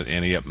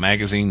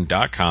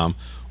podcast@anteupmagazine.com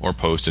or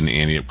post in the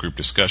Ante-Up group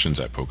discussions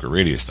at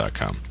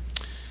PokerRadius.com.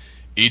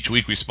 Each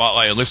week we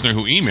spotlight a listener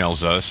who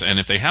emails us, and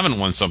if they haven't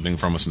won something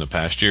from us in the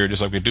past year,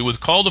 just like we do with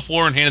Call to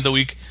Floor and Hand of the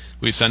Week,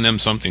 we send them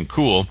something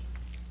cool.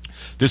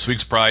 This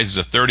week's prize is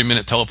a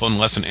 30-minute telephone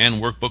lesson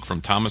and workbook from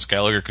Thomas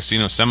Gallagher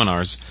Casino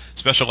Seminars,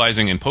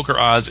 specializing in poker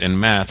odds and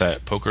math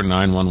at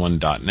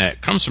poker911.net.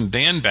 Comes from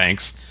Dan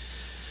Banks.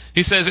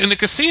 He says, in the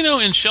casino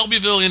in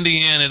Shelbyville,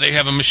 Indiana, they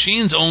have a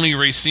machines-only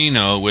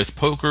racino with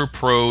Poker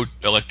Pro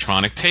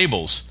electronic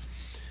tables.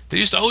 They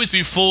used to always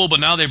be full, but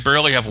now they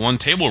barely have one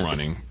table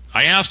running.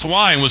 I asked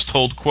why and was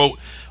told, quote,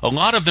 a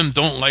lot of them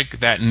don't like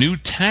that new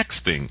tax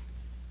thing.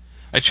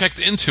 I checked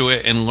into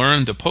it and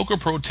learned the Poker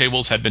Pro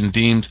tables had been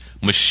deemed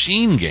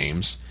machine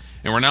games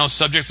and were now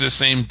subject to the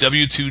same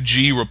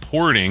W2G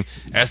reporting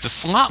as the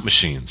slot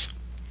machines.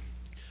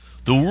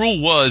 The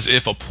rule was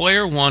if a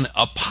player won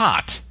a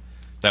pot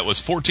that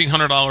was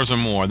 $1,400 or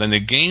more, then the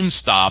game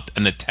stopped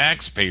and the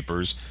tax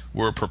papers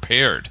were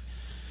prepared.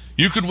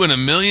 You could win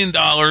 $1 million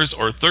or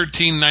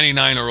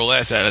 $13.99 or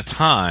less at a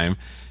time,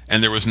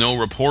 and there was no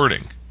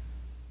reporting.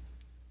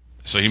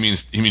 So he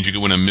means you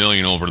could win $1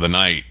 million over the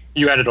night.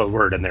 You added a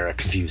word in there that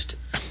confused it.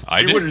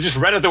 I would have just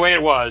read it the way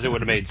it was. It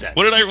would have made sense.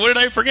 What did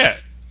I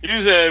forget?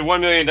 You said $1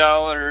 million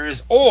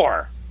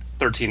or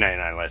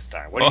 $13.99 less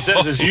time. What he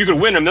says is you could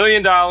win $1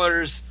 million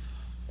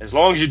as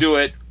long as you do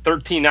it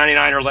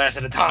 $13.99 or less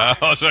at a time.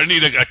 Oh, so I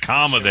need a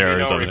comma there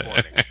or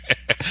something.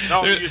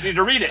 No, you just need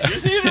to read it.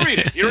 You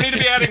don't need to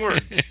be adding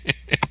words.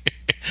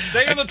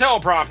 Stay on the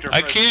teleprompter.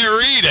 I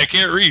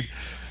can't read.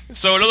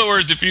 So, in other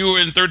words, if you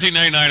win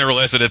 $13.99 or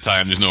less at a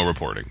time, there's no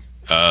reporting.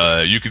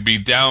 You could be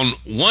down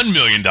 $1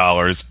 million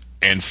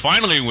and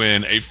finally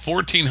win a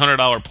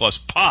 $1,400 plus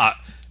pot,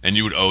 and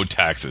you would owe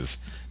taxes.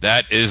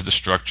 That is the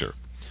structure.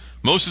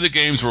 Most of the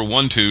games were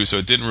 1-2, so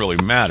it didn't really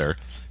matter.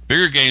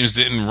 Bigger games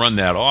didn't run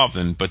that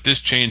often, but this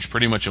change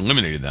pretty much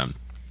eliminated them.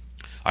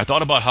 I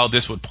thought about how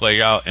this would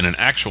play out in an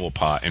actual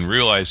pot and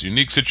realized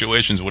unique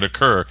situations would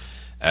occur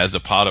as the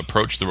pot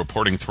approached the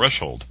reporting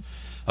threshold.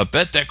 A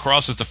bet that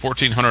crosses the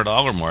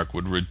 $1,400 mark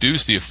would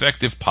reduce the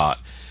effective pot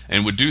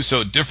and would do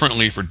so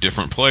differently for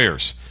different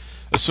players.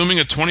 Assuming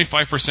a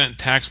 25%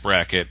 tax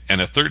bracket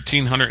and a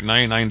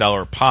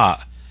 $1,399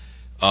 pot,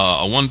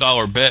 a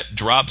 $1 bet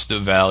drops the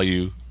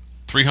value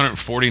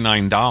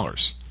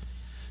 $349.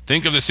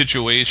 Think of the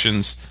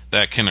situations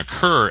that can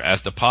occur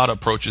as the pot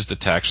approaches the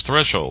tax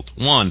threshold.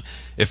 1,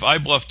 if I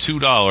bluff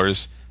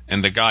 $2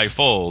 and the guy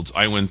folds,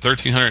 I win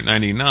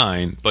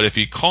 $1,399, but if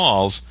he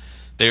calls,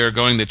 they are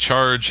going to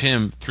charge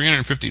him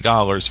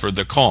 $350 for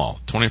the call,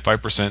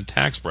 25%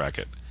 tax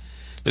bracket.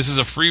 This is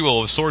a free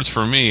roll of sorts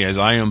for me, as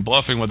I am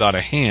bluffing without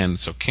a hand,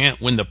 so can't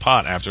win the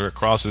pot after it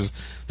crosses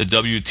the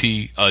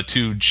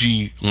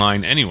WT2G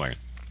line anyway.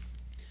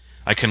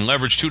 I can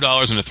leverage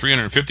 $2 into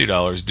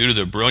 $350 due to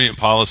the brilliant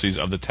policies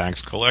of the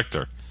tax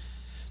collector.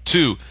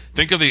 2,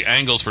 think of the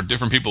angles for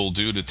different people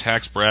due to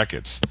tax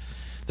brackets.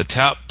 The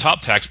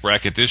top tax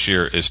bracket this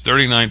year is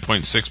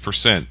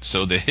 39.6%,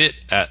 so the hit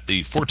at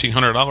the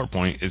 $1,400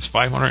 point is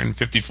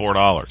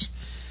 $554.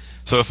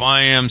 So if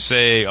I am,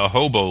 say, a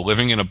hobo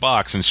living in a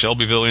box in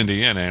Shelbyville,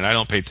 Indiana, and I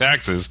don't pay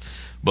taxes,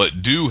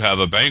 but do have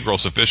a bankroll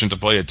sufficient to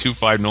play a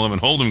 2-5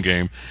 no-limit hold'em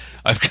game,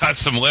 I've got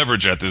some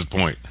leverage at this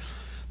point.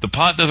 The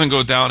pot doesn't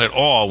go down at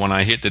all when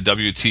I hit the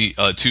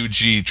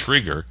 2G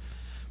trigger,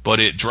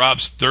 but it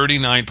drops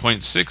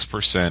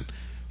 39.6%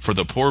 for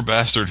the poor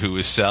bastard who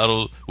is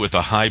saddled with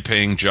a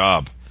high-paying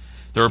job.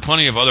 There are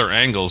plenty of other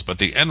angles, but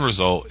the end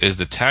result is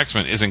the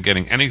taxman isn't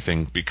getting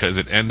anything because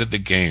it ended the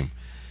game.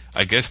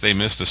 I guess they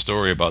missed the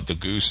story about the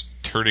goose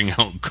turning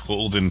out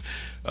golden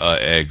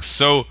eggs.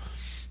 So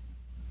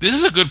this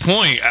is a good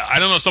point. I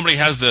don't know if somebody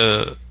has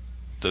the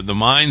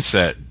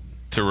mindset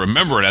to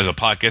remember it as a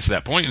pot gets to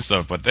that point and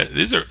stuff, but that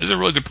is a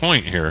really good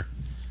point here.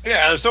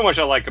 Yeah, there's so much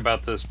I like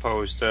about this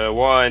post.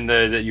 One,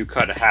 that you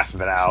cut half of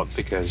it out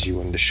because you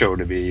wanted the show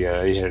to be you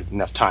had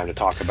enough time to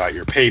talk about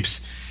your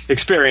Papes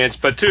experience.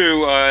 But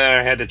two,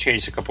 I had to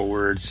change a couple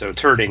words, so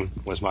turning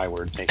was my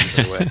word. Thank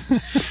you, by the way.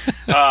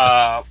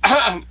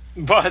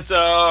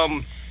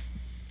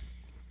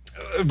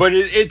 But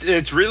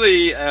it's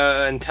really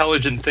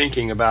intelligent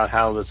thinking about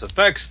how this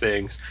affects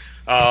things.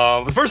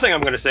 The first thing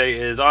I'm going to say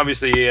is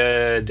obviously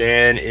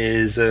Dan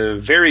is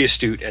very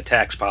astute at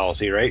tax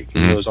policy, right? He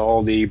knows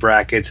all the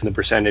brackets and the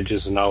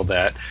percentages and all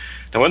that.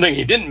 The one thing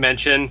he didn't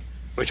mention,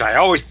 which I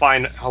always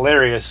find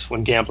hilarious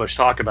when gamblers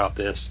talk about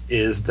this,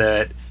 is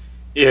that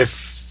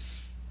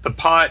if the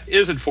pot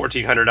is at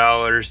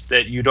 $1,400,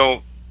 that you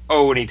don't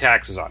owe any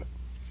taxes on it.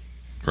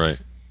 Right.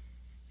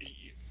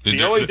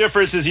 The only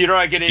difference is you're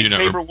not getting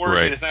paperwork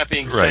right, and it's not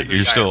being sent. Right, to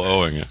you're still IRS.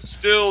 owing it.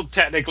 Still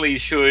technically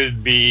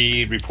should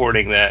be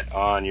reporting that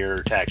on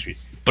your tax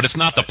return. But it's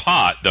not the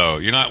pot, though.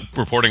 You're not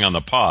reporting on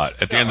the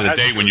pot. At the end of the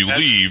day, when you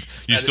leave,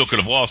 you still could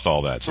have lost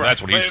all that. So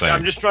that's what he's saying.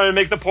 I'm just trying to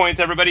make the point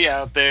to everybody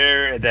out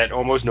there that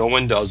almost no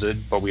one does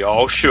it, but we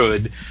all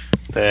should.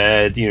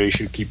 That you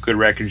should keep good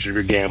records of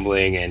your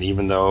gambling, and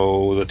even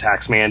though the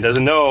tax man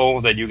doesn't know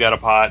that you got a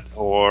pot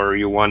or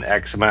you won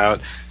X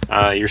amount,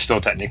 you're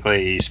still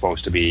technically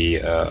supposed to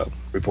be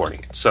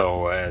reporting it.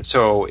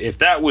 So if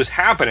that was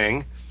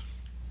happening,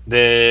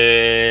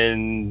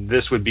 then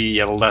this would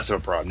be less of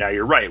a problem. Now,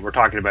 you're right. We're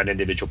talking about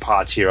individual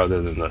pots here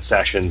other than the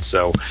session.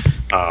 So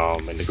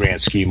in the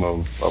grand scheme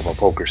of a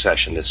poker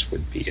session, this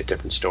would be a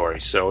different story.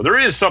 So there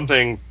is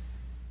something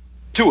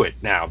to it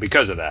now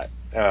because of that.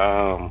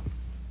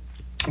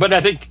 But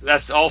I think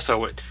that's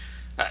also it.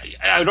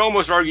 I would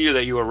almost argue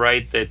that you were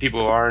right, that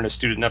people aren't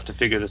astute enough to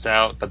figure this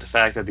out, but the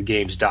fact that the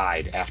games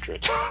died after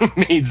it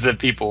means that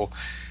people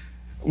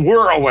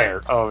were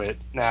aware of it.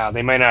 Now,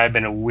 they might not have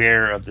been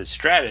aware of the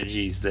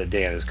strategies that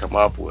Dan has come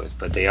up with,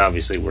 but they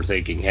obviously were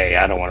thinking, hey,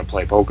 I don't want to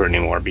play poker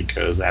anymore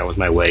because that was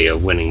my way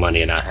of winning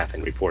money and not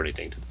having to report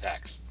anything to the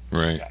tax.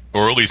 Right. Yeah.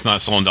 Or at least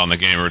not slowing down the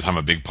game every time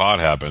a big pot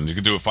happens. You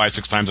could do it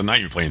 5-6 times a night.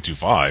 You're playing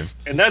 2-5.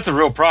 And that's a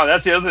real problem.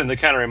 That's the other thing that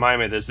kind of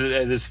reminded me of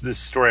this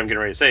story I'm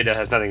getting ready to say that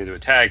has nothing to do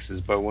with taxes,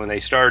 but when they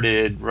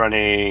started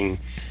running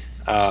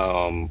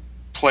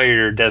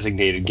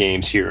player-designated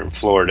games here in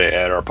Florida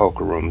at our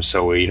poker rooms,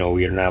 so we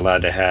are not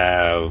allowed to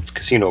have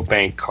casino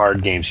bank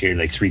card games here,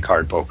 like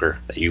 3-card poker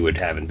that you would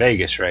have in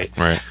Vegas, right?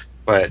 Right.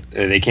 But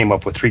they came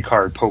up with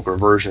 3-card poker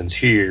versions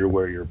here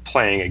where you're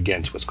playing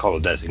against what's called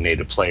a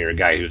designated player, a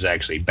guy who's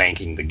actually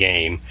banking the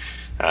game.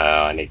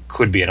 And it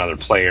could be another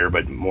player,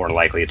 but more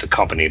likely it's a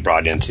company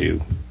brought in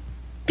to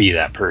be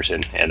that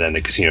person. And then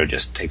the casino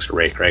just takes a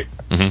rake, right?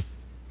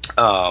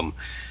 Mm-hmm.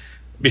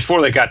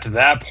 Before they got to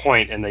that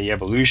point in the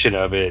evolution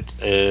of it,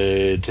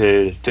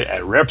 to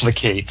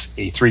replicate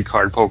a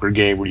 3-card poker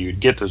game where you'd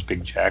get those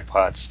big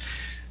jackpots,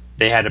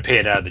 they had to pay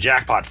it out of the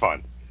jackpot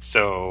fund.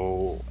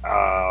 So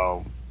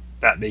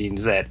that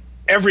means that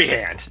every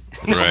hand,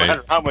 no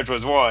matter how much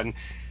was won,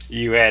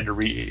 they had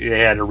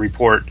to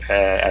report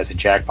as a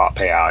jackpot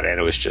payout, and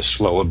it was just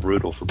slow and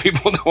brutal for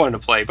people that wanted to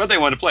play. But they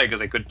wanted to play because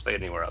they couldn't play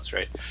anywhere else,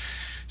 right?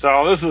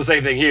 So this is the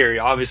same thing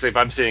here. Obviously, if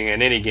I'm sitting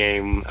in any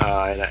game,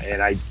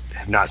 and I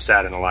have not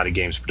sat in a lot of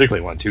games,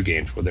 particularly 1-2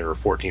 games where there were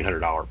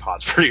 $1,400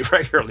 pots pretty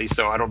regularly,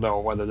 so I don't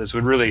know whether this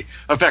would really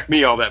affect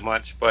me all that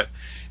much. But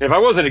if I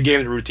was in a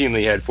game that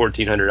routinely had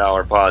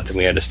 $1,400 pots and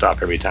we had to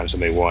stop every time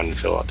somebody won and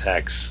fill out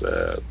tax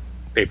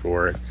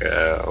paperwork,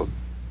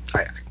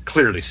 I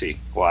clearly see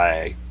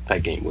why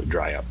that game would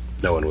dry up.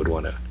 No one would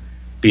want to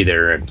be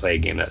there and play a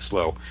game that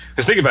slow.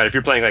 Because think about it, if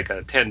you're playing like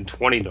a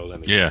 10-20 no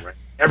limit game, right?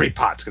 Every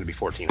pot's going to be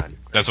 $1,400.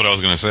 That's what I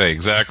was going to say,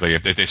 exactly.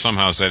 If they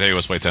somehow said, hey,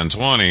 let's play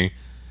 10-20,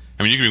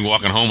 I mean, you could be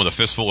walking home with a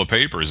fistful of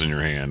papers in your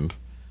hand.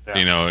 Yeah.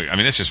 I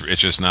mean, it's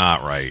just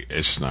not right.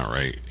 It's just not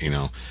right,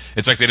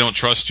 It's like they don't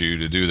trust you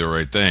to do the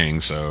right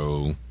thing,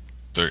 so...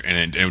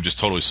 And it would just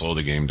totally slow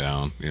the game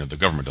down. The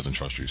government doesn't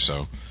trust you,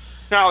 so...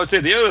 Now, I would say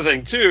the other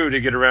thing, too, to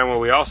get around what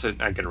we also...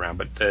 Not get around,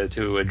 but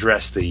to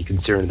address the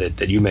concern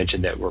that you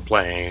mentioned that we're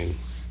playing...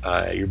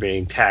 you're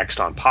being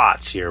taxed on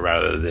pots here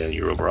rather than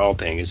your overall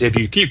thing, is if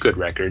you keep good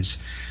records,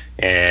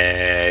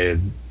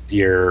 and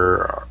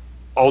you're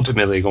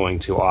ultimately going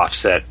to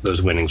offset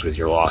those winnings with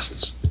your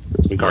losses,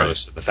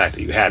 regardless of the fact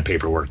that you had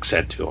paperwork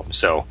sent to them.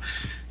 So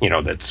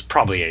that's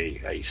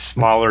probably a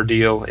smaller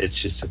deal. It's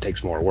just it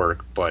takes more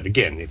work. But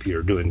again, if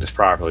you're doing this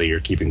properly, you're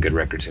keeping good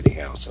records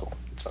anyhow, so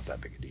it's not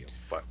that big a deal.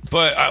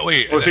 But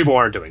wait, most people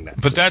aren't doing that.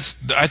 But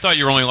I thought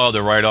you were only allowed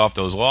to write off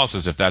those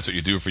losses if that's what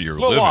you do for your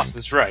living.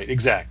 Losses, right?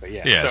 Exactly.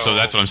 Yeah. Yeah. So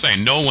that's what I'm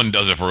saying. No one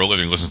does it for a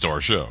living. Listens to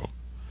our show.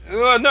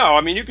 No,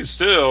 I mean you can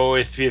still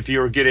if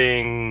you're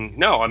getting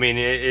no. I mean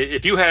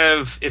if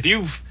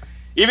you've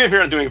even if you're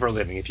not doing it for a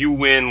living, if you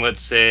win,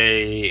 let's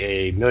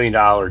say $1 million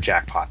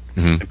jackpot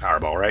in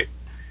Powerball, right?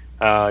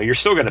 You're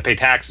still going to pay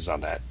taxes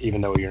on that,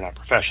 even though you're not a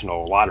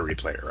professional lottery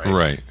player, right?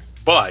 Right.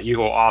 But you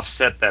will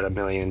offset that $1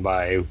 million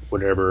by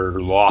whatever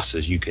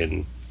losses you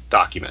can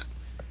document.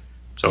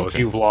 So if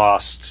you've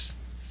lost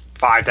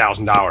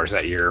 $5,000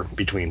 that year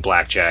between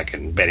blackjack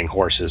and betting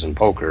horses and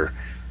poker,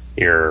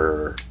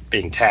 you're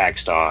being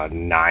taxed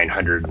on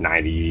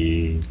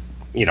 990,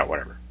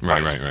 whatever.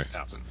 Right.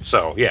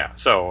 So yeah,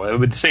 so it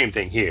would be the same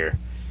thing here.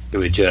 It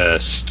would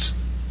just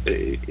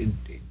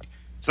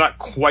it's not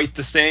quite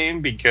the same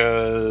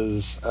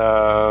because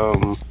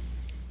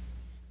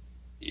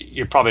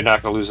you're probably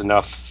not going to lose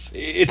enough.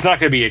 It's not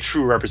going to be a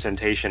true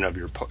representation of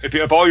your.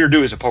 If all you're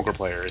doing is a poker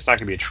player, it's not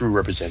going to be a true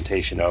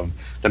representation of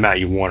the amount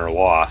you won or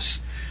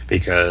lost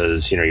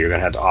because you're going to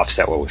have to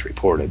offset what was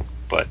reported.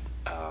 But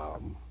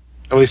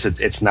at least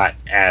it's not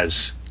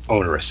as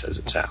onerous as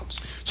it sounds.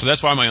 So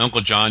that's why my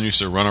Uncle John used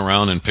to run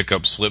around and pick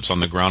up slips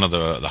on the ground of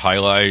the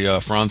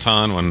Highlight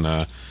fronton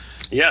when.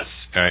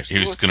 Yes. He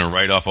was going to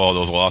write off all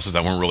those losses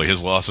that weren't really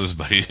his losses,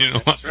 but he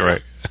didn't want to.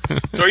 Right.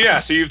 So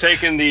you've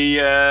taken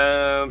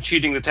the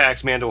cheating the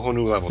tax man to a whole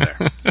new level there.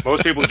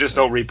 Most people just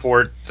don't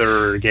report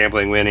their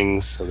gambling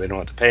winnings, so they don't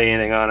have to pay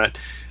anything on it.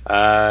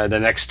 The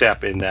next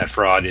step in that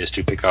fraud is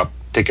to pick up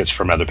tickets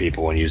from other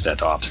people and use that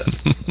to offset.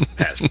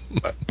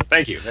 But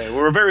thank you. Hey,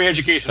 we're a very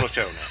educational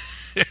show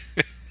now.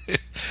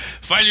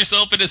 Find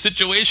yourself in a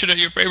situation at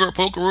your favorite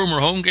poker room or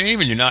home game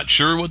and you're not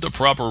sure what the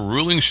proper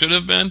ruling should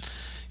have been?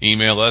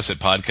 Email us at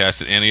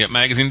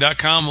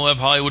podcast@anteupmagazine.com. We'll have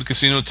Hollywood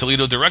Casino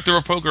Toledo Director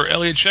of Poker,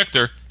 Elliot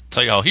Schechter,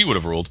 tell you how he would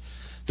have ruled.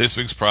 This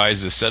week's prize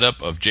is a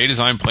setup of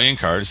J-Design playing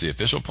cards, the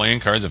official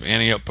playing cards of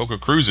Ante Up Poker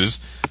Cruises,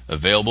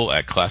 available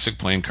at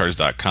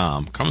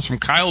classicplayingcards.com. Comes from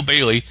Kyle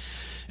Bailey.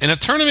 In a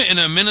tournament in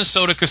a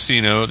Minnesota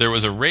casino, there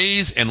was a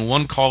raise and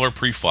one caller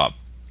pre-flop.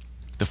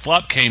 The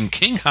flop came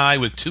king high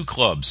with 2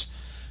 clubs.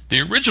 The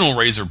original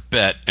raiser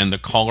bet and the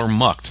caller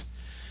mucked.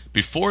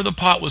 Before the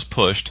pot was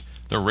pushed,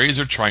 the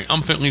raiser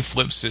triumphantly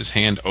flips his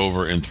hand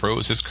over and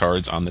throws his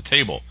cards on the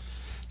table.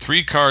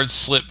 3 cards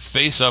slip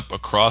face up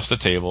across the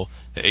table,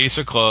 the ace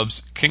of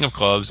clubs, king of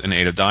clubs, and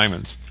 8 of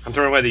diamonds. I'm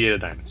throwing away the 8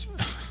 of diamonds.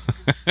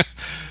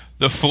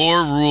 The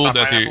floor ruled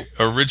that the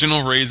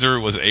original raiser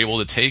was able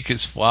to take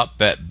his flop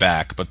bet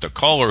back, but the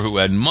caller who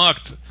had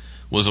mucked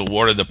was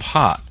awarded the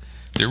pot.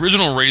 The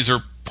original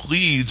raiser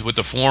pleads with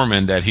the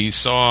foreman that he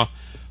saw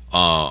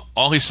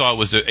all he saw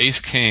was the ace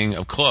king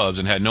of clubs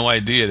and had no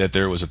idea that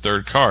there was a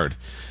 3rd card.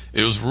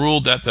 It was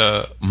ruled that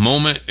the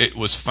moment it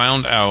was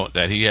found out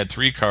that he had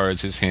 3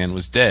 cards, his hand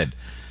was dead.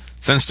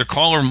 Since the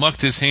caller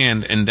mucked his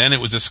hand and then it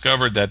was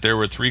discovered that there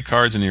were 3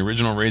 cards in the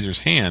original raiser's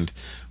hand,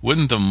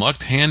 wouldn't the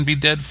mucked hand be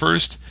dead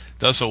first,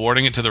 thus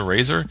awarding it to the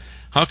raiser?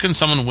 How can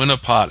someone win a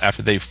pot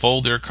after they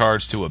fold their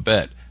cards to a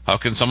bet? How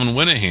can someone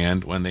win a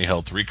hand when they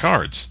held 3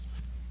 cards?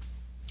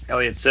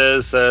 Elliot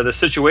says, the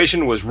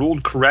situation was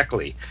ruled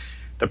correctly.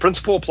 The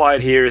principle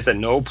applied here is that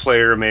no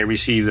player may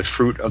receive the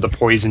fruit of the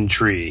poison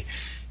tree.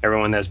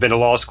 Everyone that's been to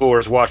law school or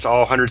has watched all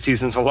 100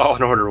 seasons of Law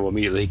 & Order will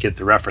immediately get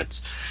the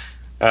reference.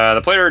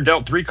 The player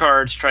dealt 3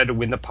 cards, tried to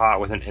win the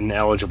pot with an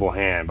ineligible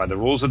hand. By the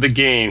rules of the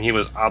game, he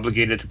was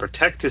obligated to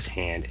protect his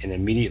hand and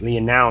immediately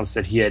announced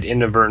that he had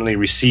inadvertently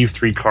received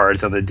 3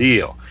 cards on the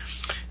deal.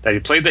 That he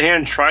played the hand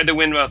and tried to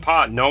win the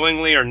pot,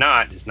 knowingly or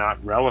not, is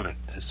not relevant.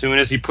 As soon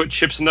as he put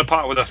chips in the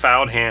pot with a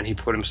fouled hand, he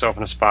put himself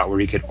in a spot where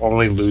he could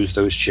only lose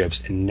those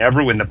chips and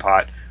never win the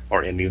pot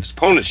or any of his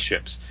opponent's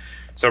chips.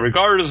 So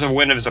regardless of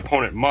when his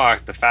opponent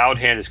mucked, the fouled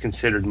hand is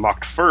considered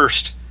mucked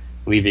first,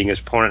 leaving his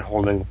opponent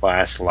holding the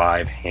last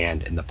live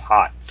hand in the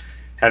pot.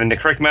 Having the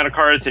correct amount of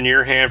cards in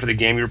your hand for the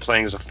game you're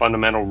playing is a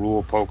fundamental rule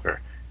of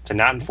poker. To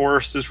not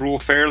enforce this rule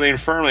fairly and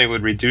firmly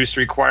would reduce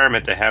the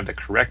requirement to have the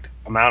correct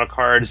amount of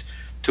cards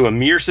to a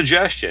mere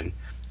suggestion,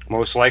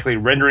 most likely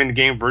rendering the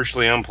game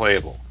virtually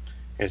unplayable.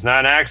 It is not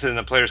an accident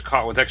that players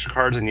caught with extra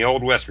cards in the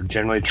Old West were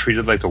generally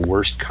treated like the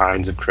worst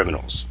kinds of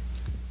criminals.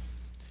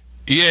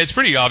 Yeah, it's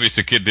pretty obvious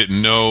the kid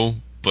didn't know,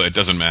 but it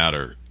doesn't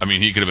matter. I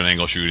mean, he could have been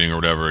angle shooting or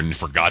whatever and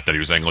forgot that he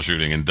was angle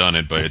shooting and done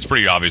it, but it's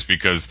pretty obvious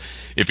because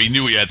if he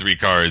knew he had 3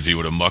 cards, he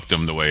would have mucked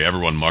them the way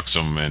everyone mucks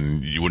them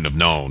and you wouldn't have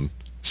known.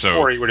 So,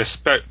 or he would have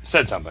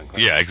said something.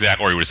 Yeah,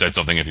 exactly. Or he would have said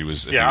something if he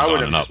was I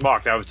would have just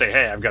mucked. I would say,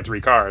 hey, I've got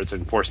 3 cards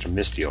and forced a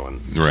misdeal.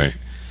 Right.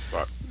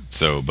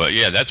 But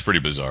yeah, that's pretty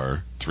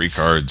bizarre. 3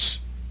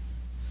 cards.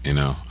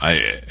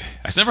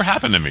 It's never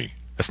happened to me.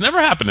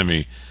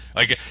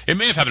 Like, it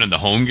may have happened in the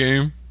home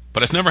game,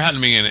 but it's never happened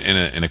to me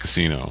in a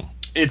casino.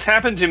 It's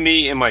happened to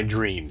me in my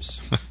dreams.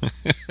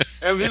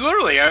 I mean,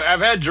 literally, I've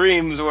had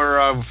dreams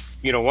where I've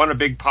won a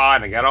big pot,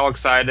 and I got all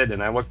excited,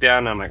 and I looked down,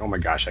 and I'm like, oh my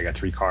gosh, I got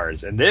 3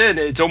 cards. And then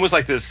it's almost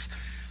like this,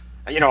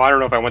 I don't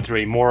know if I went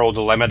through a moral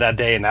dilemma that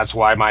day, and that's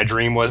why my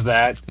dream was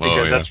that,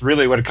 because that's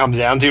really what it comes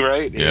down to,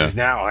 right? Yeah. Is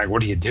now, like,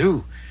 what do you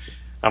do?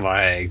 I'm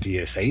like, do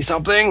you say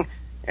something?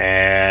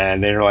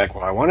 And they're like,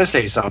 well, I want to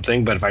say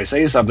something, but if I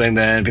say something,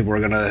 then people are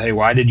going to say,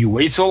 why did you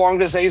wait so long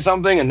to say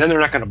something? And then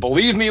they're not going to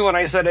believe me when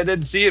I said I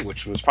didn't see it,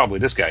 which was probably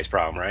this guy's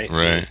problem, right?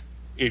 Right.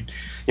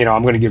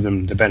 I'm going to give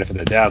them the benefit of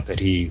the doubt that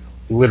he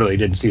literally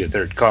didn't see the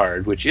 3rd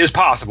card, which is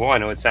possible. I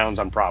know it sounds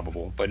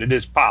improbable, but it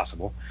is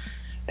possible.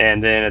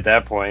 And then at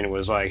that point, it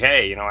was like,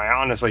 hey, I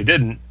honestly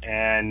didn't,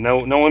 and no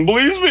one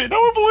believes me.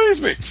 No one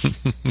believes me.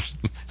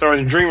 So I was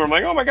in a dream where I'm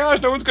like, oh my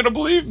gosh, no one's going to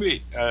believe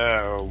me.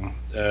 So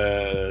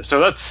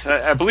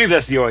I believe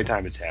that's the only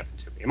time it's happened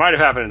to me. It might have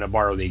happened in a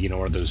bar league,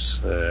 where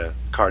those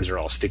cards are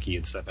all sticky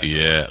and stuff.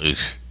 Yeah.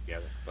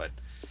 But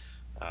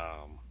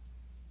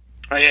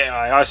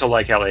I also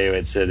like how they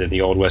had said in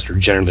the Old West are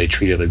generally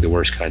treated like the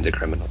worst kinds of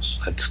criminals.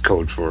 That's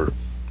code for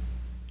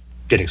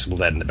getting some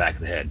lead in the back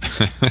of the head.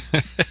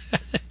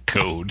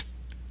 Code.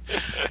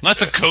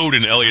 Lots of code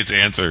in Elliot's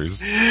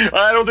answers.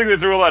 I don't think they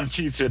threw a lot of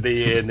cheats in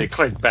the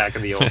clink back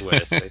in the Old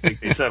West. I think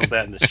they settled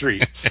that in the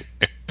street.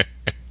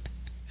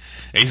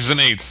 Aces and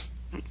eights.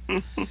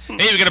 Hey,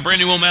 we got a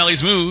brand new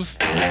O'Malley's Move.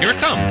 Here it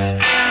comes.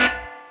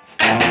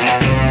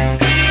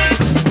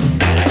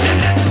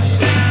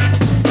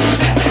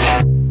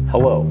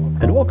 Hello,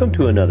 and welcome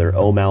to another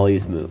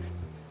O'Malley's Move.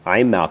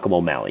 I'm Malcolm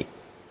O'Malley.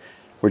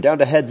 We're down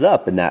to heads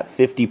up in that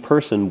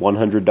 50-person,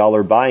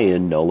 $100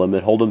 buy-in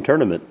no-limit hold'em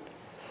tournament.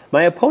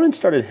 My opponent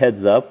started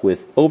heads up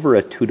with over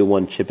a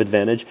 2-to-1 chip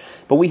advantage,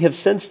 but we have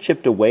since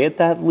chipped away at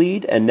that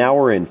lead, and now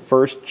we're in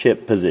first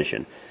chip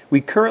position. We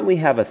currently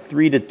have a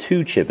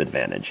 3-to-2 chip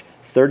advantage,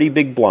 30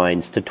 big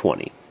blinds to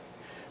 20.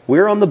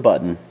 We're on the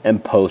button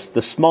and post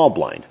the small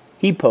blind.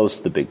 He posts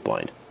the big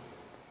blind.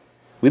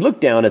 We look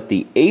down at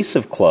the ace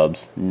of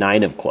clubs,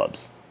 9 of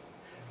clubs.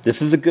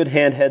 This is a good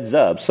hand heads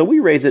up, so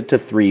we raise it to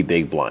 3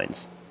 big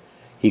blinds.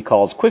 He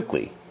calls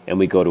quickly, and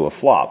we go to a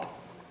flop.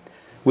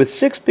 With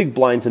 6 big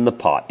blinds in the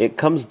pot, it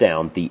comes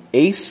down the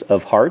ace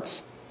of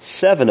hearts,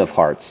 7 of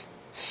hearts,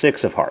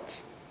 6 of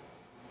hearts.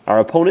 Our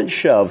opponent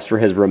shoves for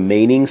his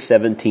remaining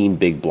 17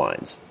 big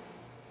blinds.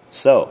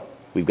 So,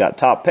 we've got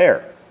top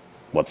pair.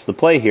 What's the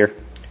play here?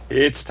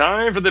 It's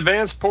time for the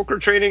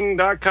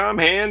AdvancedPokerTraining.com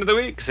Hand of the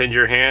Week. Send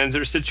your hands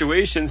or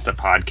situations to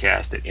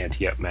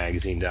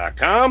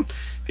podcast@anteupmagazine.com.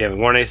 If you haven't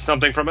won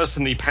something from us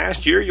in the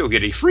past year, you'll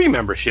get a free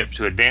membership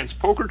to Advanced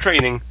Poker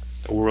Training,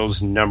 the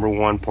world's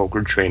 #1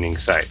 poker training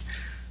site.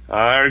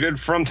 Our good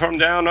from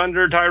Down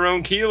Under,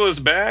 Tyrone Keel, is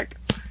back.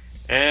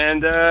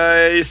 And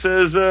he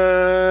says,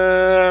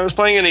 I was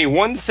playing in a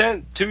 1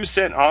 cent, 2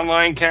 cent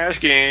online cash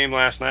game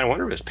last night. I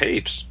wonder if it was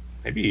Papes.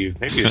 Maybe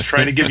he was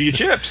trying to give you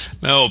chips.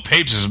 No,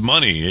 Papes is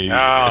money.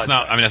 It's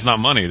not. I mean, that's not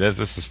money. This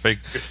is fake.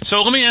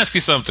 So let me ask you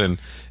something.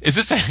 Is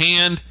this a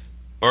hand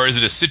or is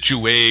it a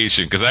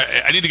situation? Because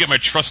I need to get my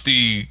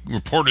trusty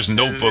reporter's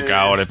notebook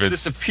out. If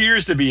this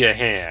appears to be a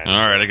hand.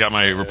 All right, I got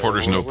my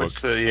reporter's notebook.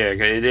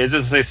 It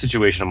doesn't say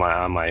situation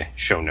on my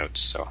show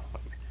notes. So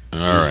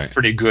all right,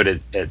 pretty good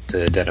at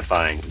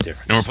identifying the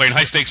difference. And we're playing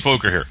high stakes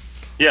poker here.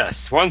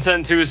 Yes, 1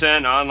 cent, 2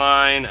 cent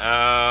online.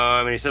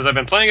 He says, I've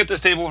been playing at this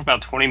table for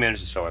about 20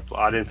 minutes or so. I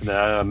plotted in for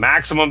the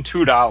maximum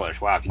 $2.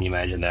 Wow, can you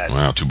imagine that?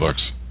 Wow,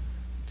 $2.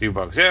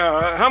 $2.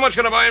 Yeah, how much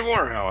can I buy it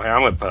for? Oh,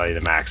 I'm going to play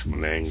the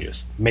maximum, man. You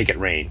just make it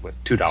rain with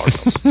 $2 bills.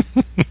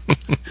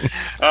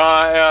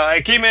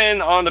 I came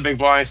in on the big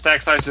blind.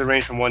 Stack sizes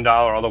range from $1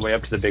 all the way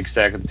up to the big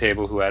stack at the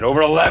table who had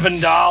over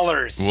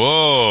 $11.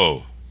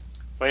 Whoa.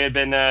 Play had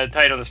been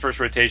tight on this first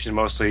rotation,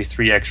 mostly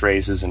 3x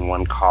raises and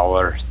 1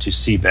 caller to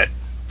c-bet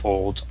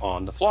folds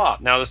on the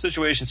flop. Now the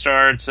situation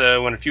starts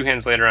when a few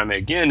hands later I'm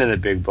again in the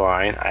big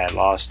blind. I had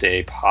lost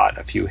a pot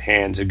a few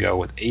hands ago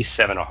with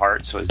ace-7 of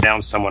hearts, so it's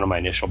down somewhat on my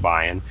initial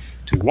buy-in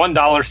to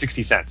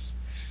 $1.60.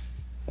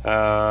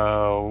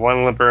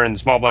 One limper and the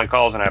small blind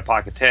calls, and I have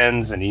pocket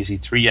tens, an easy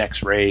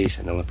 3x raise,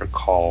 and the limper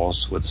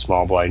calls with the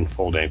small blind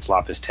folding.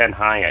 Flop is 10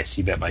 high. I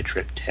see bet my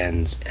trip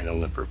tens, and the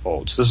limper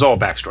folds. This is all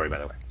backstory, by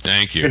the way.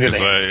 Thank you,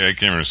 because I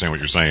can't understand what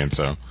you're saying.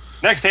 So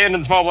next hand in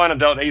the small blind, I've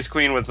dealt ace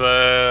queen with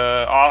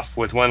off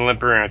with 1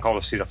 limper, and I call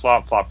to see the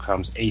flop. Flop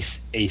comes ace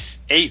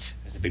 8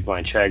 as the big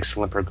blind checks.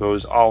 Limper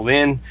goes all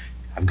in.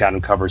 I've got him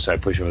covered, so I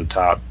push over the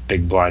top.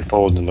 Big blind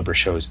folds, and limper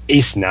shows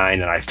ace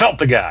 9, and I felt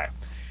the guy.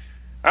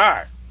 All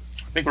right.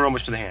 I think we're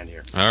almost to the hand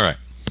here. All right.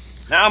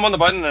 Now I'm on the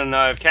button, and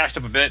I've cashed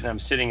up a bit, and I'm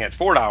sitting at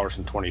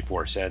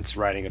 $4.24,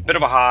 riding a bit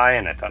of a high,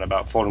 and I thought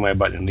about folding my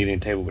button and leaving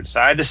the table, but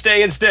decided to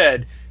stay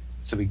instead.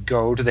 So we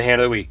go to the hand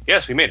of the week.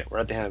 Yes, we made it. We're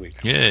at the hand of the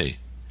week. Yay.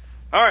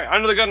 All right,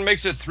 under the gun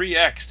makes it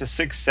 3x to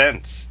 6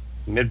 cents.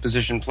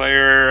 Mid-position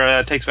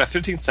player takes about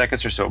 15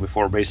 seconds or so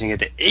before raising it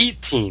to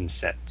 18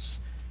 cents.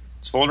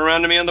 It's folded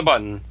around to me on the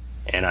button,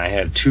 and I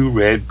have 2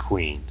 red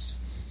queens.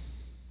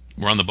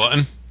 We're on the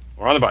button?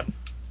 We're on the button.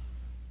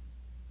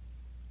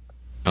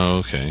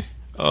 Okay.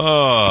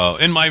 Oh,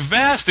 in my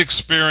vast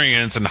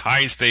experience in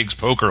high-stakes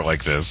poker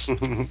like this,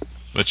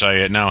 which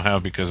I now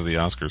have because of the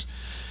Oscars,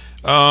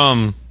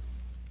 Jeez.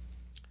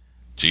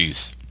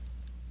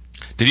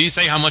 Did he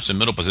say how much the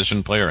middle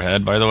position player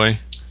had, by the way?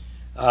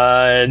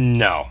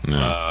 No.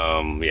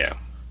 Yeah.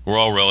 We're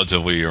all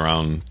relatively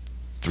around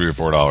 $3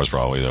 or $4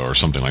 probably, though, or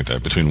something like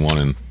that, between 1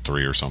 and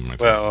 3 or something like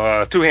that.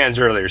 Well, 2 hands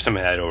earlier,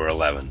 someone had over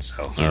 11.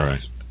 So. All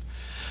right.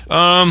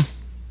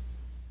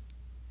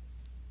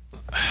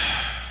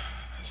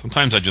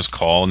 Sometimes I just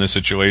call in this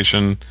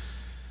situation,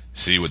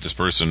 see what this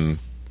person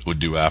would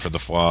do after the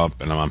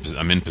flop, and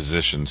I'm in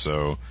position,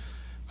 so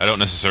I don't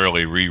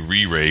necessarily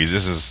re-raise.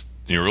 This is,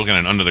 you're looking at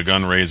an under the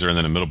gun raiser and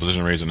then a middle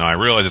position raiser. Now I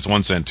realize it's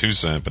 1 cent, 2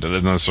 cent, but it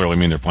doesn't necessarily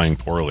mean they're playing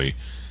poorly.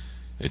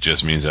 It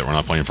just means that we're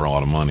not playing for a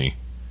lot of money.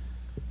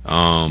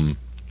 I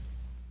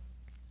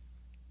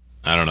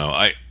don't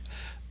know.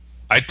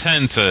 I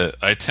tend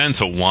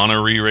to want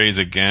to re-raise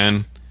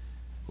again.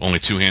 Only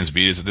 2 hands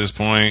beat us at this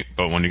point,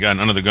 but when you got an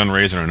under the gun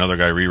raiser and another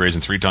guy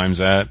re-raising 3 times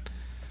that,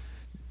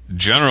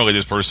 generally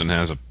this person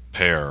has a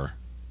pair,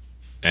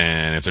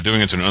 and if they're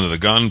doing it to an under the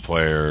gun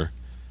player,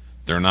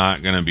 they're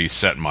not going to be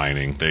set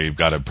mining. They've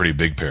got a pretty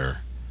big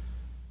pair,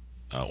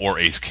 or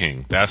ace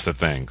king. That's the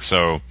thing.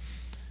 So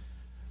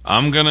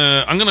I'm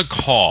gonna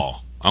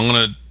call. I'm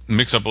gonna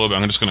mix up a little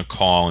bit. I'm just gonna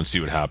call and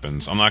see what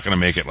happens. I'm not gonna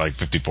make it like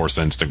 54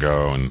 cents to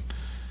go and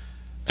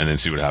then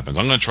see what happens.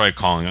 I'm gonna try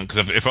calling,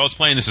 because if I was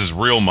playing this as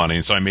real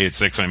money, so I made it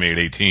 6, I made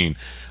it 18.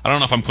 I don't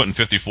know if I'm putting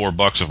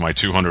 $54 of my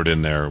 200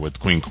 in there with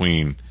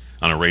queen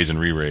on a raise and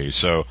re-raise.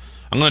 So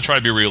I'm gonna try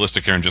to be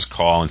realistic here and just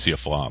call and see a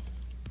flop.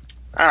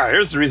 All right,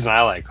 here's the reason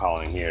I like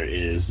calling here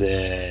is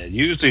that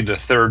usually the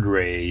third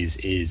raise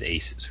is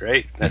aces,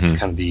 right? That's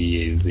kind of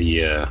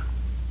the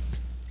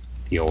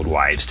old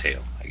wives'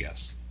 tale, I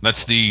guess.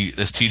 That's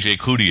TJ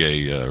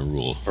Cloutier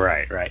rule.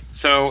 Right.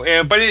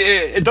 So, but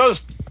it does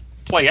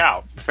play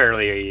out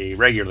fairly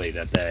regularly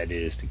that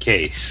is the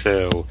case.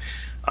 So,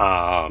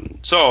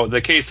 so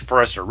the case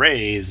for us to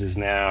raise is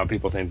now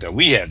people think that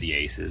we have the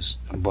aces,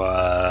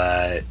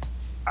 but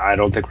I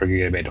don't think we're going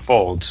to get made to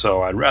fold.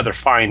 So I'd rather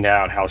find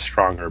out how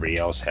strong everybody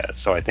else has.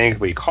 So I think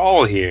if we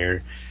call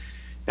here,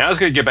 now it's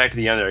going to get back to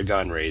the under a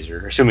gun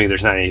raiser, assuming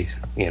there's not any,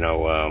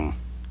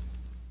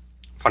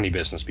 funny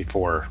business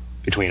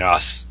between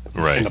us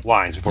and the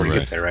blinds before he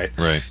gets there, right?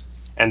 Right.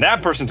 And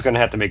that person's going to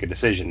have to make a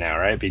decision now,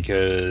 right?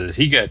 Because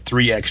he got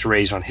 3x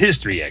raised on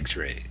his 3x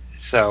raise.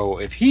 So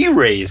if he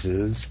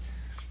raises,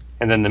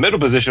 and then the middle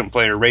position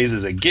player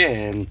raises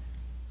again,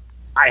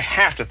 I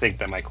have to think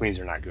that my queens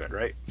are not good,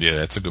 right? Yeah,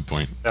 that's a good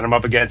point. Then I'm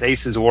up against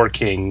aces or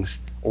kings,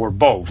 or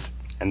both,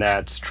 and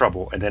that's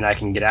trouble. And then I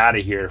can get out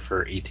of here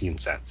for 18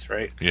 cents,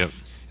 right? Yep.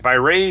 If I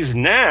raise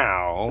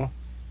now,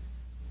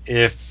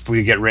 if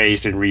we get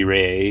raised and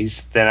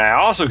re-raised, then I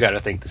also got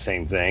to think the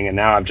same thing, and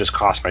now I've just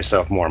cost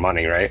myself more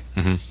money, right?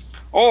 Mm-hmm.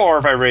 Or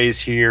if I raise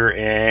here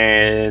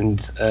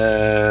and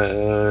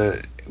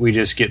we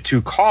just get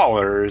 2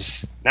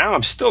 callers, now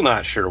I'm still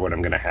not sure what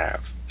I'm going to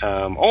have.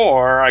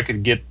 Or I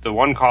could get the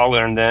 1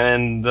 caller and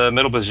then the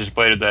middle position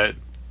player that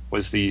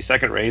was the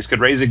second raise could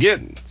raise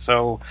again.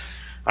 So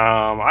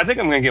I think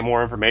I'm going to get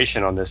more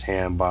information on this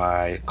hand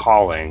by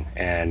calling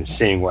and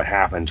seeing what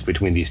happens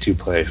between these 2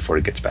 players before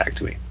it gets back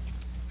to me.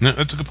 No,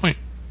 that's a good point.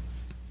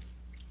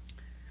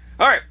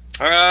 All right.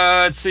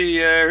 Let's see.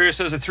 Here it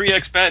says a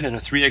 3x bet and a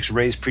 3x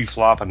raise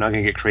pre-flop. I'm not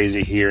going to get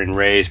crazy here and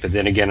raise, but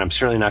then again, I'm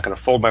certainly not going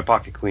to fold my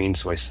pocket queen,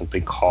 so I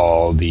simply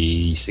call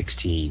the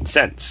 16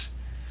 cents.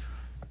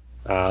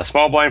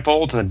 Small blind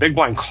folds and the big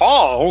blind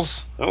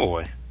calls. Oh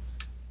boy.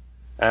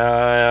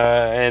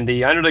 And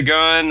the under the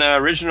gun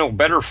original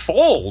better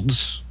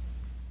folds.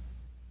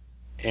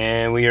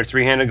 And we are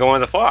 3-handed going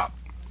to the flop.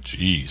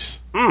 Jeez.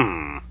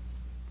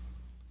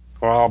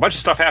 Well, a bunch of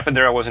stuff happened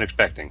there I wasn't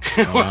expecting.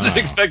 I wasn't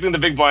expecting the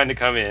big blind to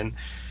come in.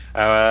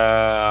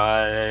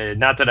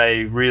 Not that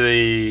I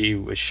really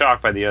was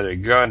shocked by the other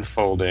gun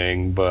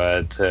folding,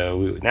 but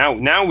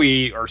now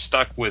we are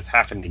stuck with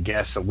having to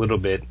guess a little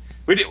bit.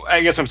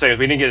 I guess what I'm saying is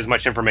we didn't get as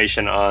much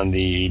information on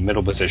the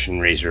middle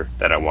position raiser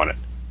that I wanted.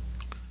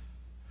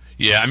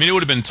 Yeah, I mean, it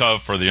would have been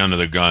tough for the under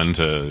the gun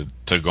to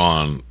go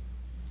on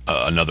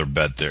another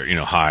bet there,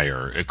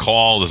 higher. A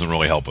call doesn't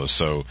really help us,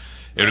 so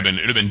it would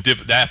have been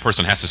that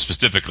person has to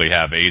specifically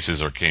have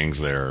aces or kings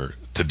there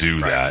to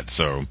do that.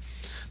 So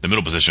the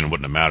middle position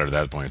wouldn't have mattered at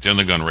that point. If the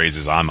under the gun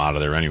raises, I'm out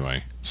of there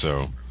anyway.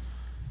 So.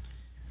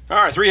 All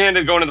right,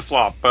 3-handed going to the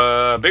flop.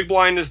 Big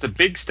blind is the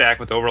big stack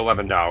with over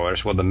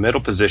 $11. Well, the middle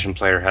position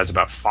player has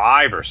about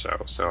 5 or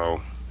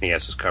so he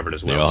has us covered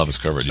as well. They all have us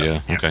covered, so,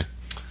 yeah. Okay.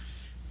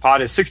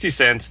 Pot is 60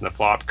 cents, and the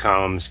flop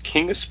comes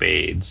king of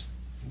spades,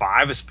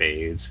 5 of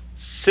spades,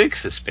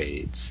 6 of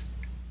spades.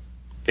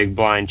 Big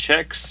blind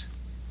checks,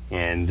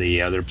 and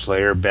the other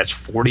player bets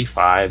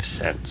 45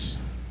 cents.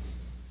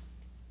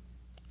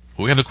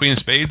 We have the queen of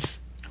spades?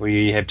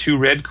 We have 2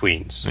 red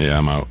queens. Yeah,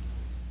 I'm out.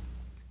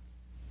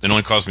 It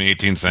only cost me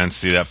 18 cents to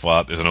see that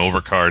flop. There's an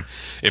overcard.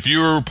 If you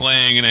were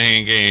playing in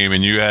a game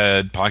and you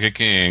had pocket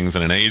kings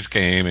and an ace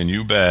came and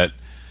you bet,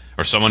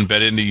 or someone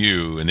bet into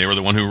you and they were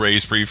the one who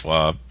raised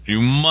pre-flop,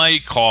 you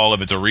might call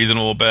if it's a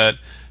reasonable bet,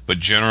 but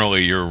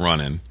generally you're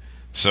running.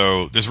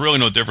 So there's really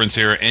no difference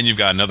here, and you've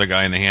got another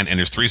guy in the hand, and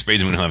there's 3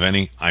 spades and we don't have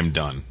any. I'm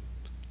done.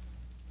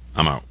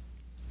 I'm out.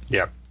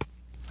 Yep.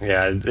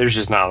 Yeah, there's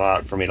just not a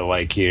lot for me to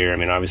like here. I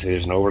mean, obviously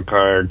there's an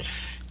overcard.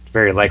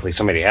 Very likely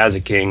somebody has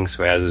a king,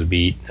 so has his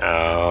beat.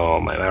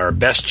 Our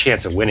best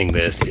chance of winning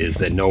this is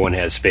that no one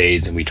has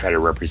spades, and we try to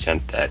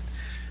represent that.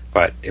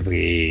 But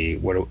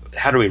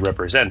how do we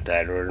represent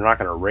that? We're not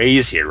going to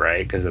raise here,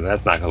 right? Because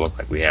that's not going to look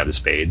like we have the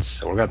spades.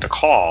 So we're going to have to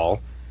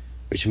call,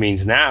 which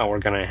means now we're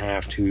going to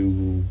have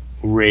to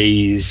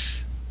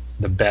raise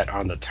the bet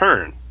on the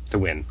turn to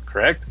win,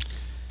 correct?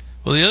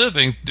 Well, the other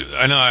thing,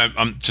 I know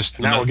I'm just...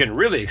 Now we're getting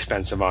really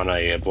expensive on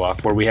a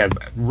bluff where we have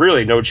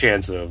really no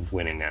chance of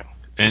winning now.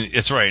 And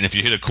it's right. And if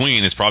you hit a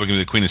queen, it's probably going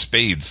to be the queen of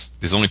spades.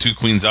 There's only 2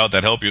 queens out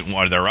that help you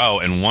while they're out,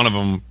 and one of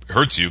them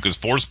hurts you because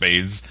 4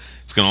 spades,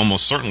 it's going to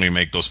almost certainly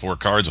make those 4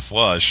 cards a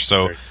flush.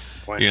 So,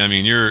 yeah, I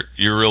mean, you're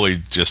really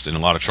just in a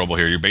lot of trouble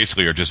here. You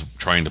basically are just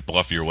trying to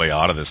bluff your way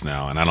out of this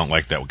now, and I don't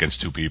like that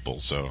against 2 people.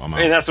 So I'm out.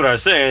 I mean, that's what I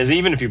was saying. Is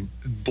even if you're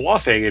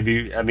bluffing,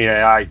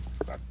 I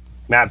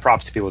mad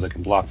props to people that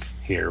can bluff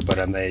here, but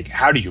I'm like,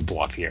 how do you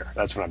bluff here?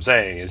 That's what I'm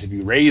saying. Is if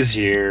you raise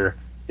here,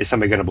 is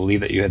somebody going to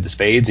believe that you had the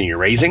spades and you're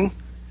raising?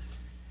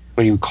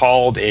 When you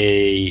called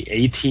a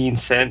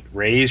 18-cent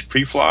raise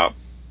pre-flop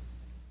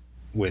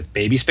with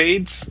baby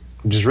spades,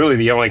 which is really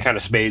the only kind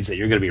of spades that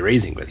you're going to be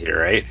raising with here,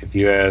 right? If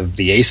you have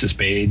the ace of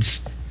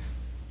spades,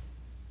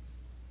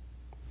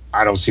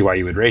 I don't see why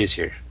you would raise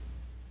here.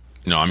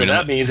 No, I mean, so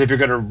that means if you're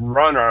going to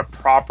run a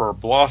proper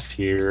bluff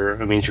here,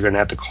 it means you're going to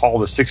have to call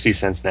the 60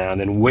 cents now and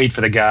then wait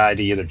for the guy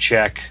to either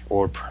check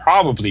or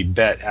probably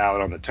bet out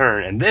on the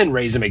turn and then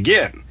raise him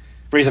again.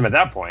 Raise him at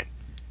that point.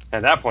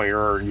 At that point,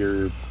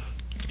 you're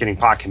getting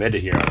pot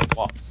committed here on the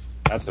bluff.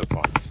 That's no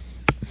fun.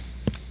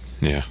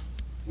 Yeah.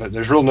 But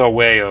there's real no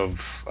way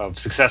of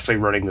successfully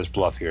running this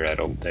bluff here, I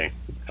don't think.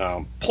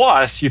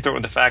 Plus, you throw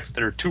in the fact that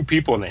there are 2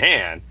 people in the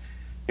hand.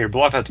 Your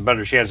bluff has a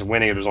better chance of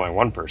winning if there's only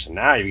 1 person.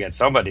 Now you've got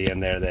somebody in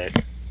there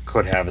that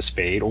could have a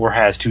spade, or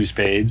has 2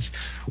 spades,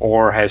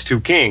 or has 2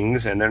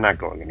 kings, and they're not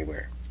going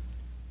anywhere.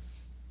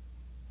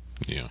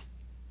 Yeah.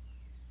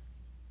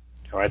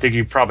 So I think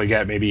you probably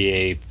got maybe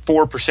a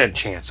 4%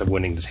 chance of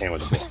winning this hand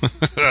with a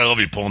bluff. I love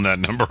you pulling that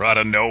number out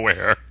of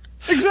nowhere.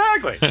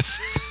 Exactly.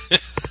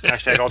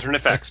 Hashtag alternate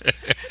facts.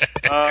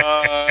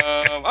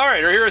 All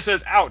right, here it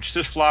says, ouch,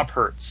 this flop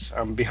hurts.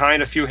 I'm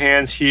behind a few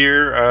hands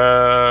here,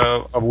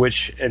 of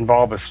which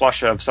involve a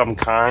flush of some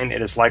kind.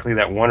 It is likely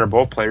that one or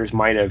both players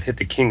might have hit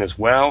the king as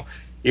well.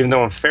 Even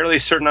though I'm fairly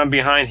certain I'm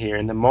behind here,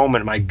 in the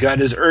moment my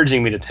gut is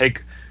urging me to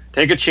take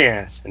a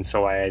chance, and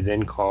so I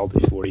then called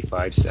the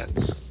 45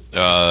 cents.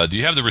 Do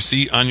you have the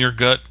receipt on your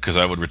gut? Because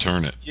I would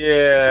return it.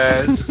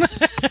 Yeah.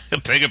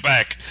 Take it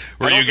back.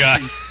 Where you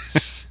got...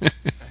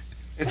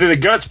 It's the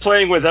guts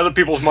playing with other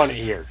people's money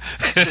here,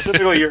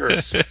 specifically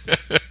yours.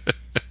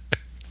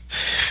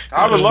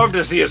 I would love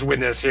to see us win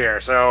this here.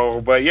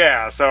 But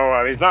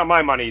I mean, it's not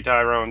my money,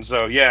 Tyrone.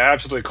 So yeah,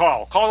 absolutely,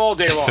 call all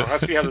day long.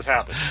 Let's see how this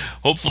happens.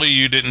 Hopefully,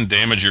 you didn't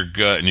damage your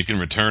gut and you can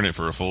return it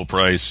for a full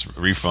price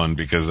refund,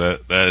 because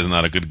that is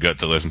not a good gut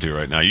to listen to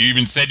right now. You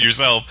even said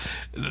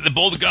yourself that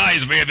both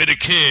guys may have been a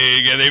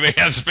king and they may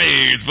have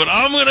spades, but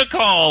I'm gonna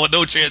call with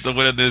no chance of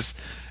winning this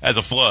as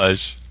a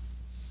flush.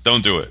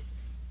 Don't do it.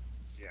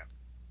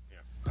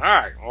 All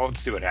right, well,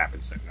 let's see what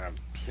happens then.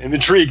 I'm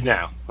intrigued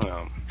now.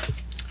 All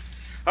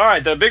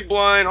right, the big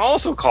blind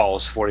also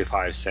calls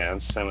 45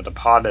 cents, and with the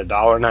pot at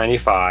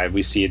 $1.95,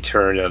 we see a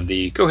turn of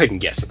the... Go ahead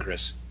and guess it,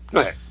 Chris. Go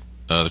ahead.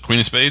 The queen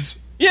of spades?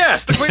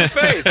 Yes, the queen of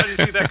spades. How did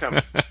you see that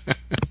coming?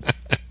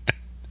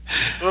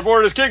 On the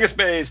board is king of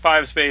spades,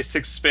 5 of spades,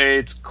 6 of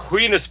spades,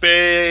 queen of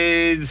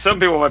spades. Some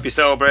people might be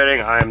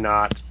celebrating. I am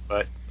not,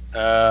 but...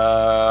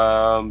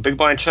 big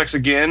blind checks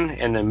again,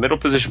 and the middle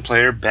position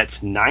player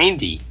bets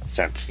 90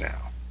 cents now.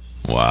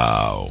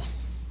 Wow.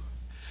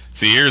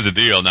 See, here's the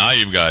deal. Now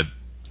you've got,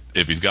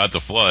 if he's got the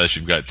flush,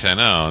 you've got 10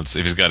 outs.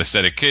 If he's got a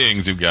set of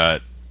kings, you've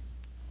got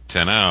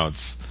 10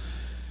 outs.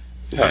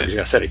 Oh, he's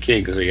got a set of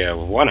kings because we have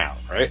 1 out,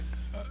 right?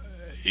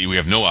 We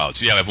have no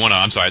outs. Yeah, we have 1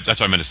 out. I'm sorry. That's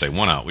what I meant to say.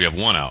 1 out. We have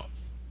 1 out.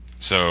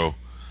 So,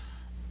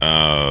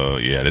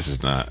 yeah, this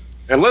is not.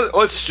 And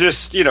let's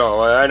just,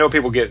 I know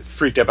people get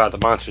freaked out about the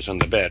monsters on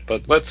the bet,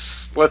 but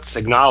let's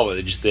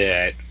acknowledge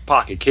that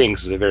pocket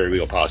kings is a very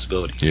real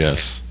possibility.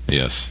 Yes.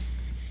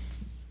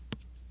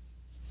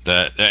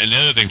 And the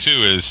other thing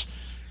too is,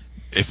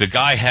 if the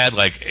guy had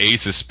like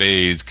ace of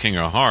spades, king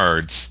of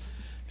hearts,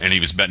 and he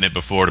was betting it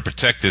before to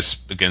protect this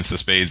against the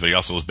spades, but he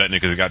also was betting it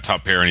because he got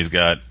top pair and he's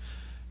got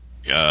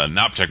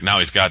not protect. Now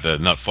he's got the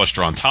nut flush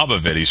draw on top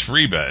of it. He's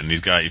free betting. He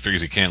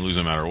figures he can't lose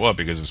no matter what,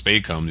 because if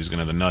spade comes, he's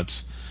gonna have the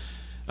nuts.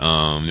 The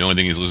only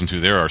thing he's losing to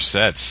there are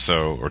sets,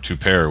 or 2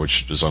 pair,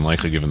 which is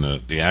unlikely given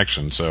the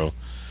action. So,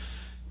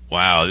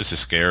 wow, this is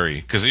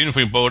scary. Because even if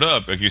we bowed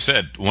up, like you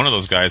said, one of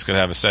those guys could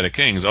have a set of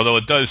kings. Although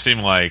it does seem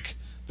like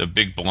the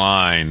big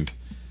blind,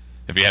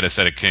 If he had a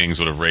set of kings,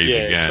 would have raised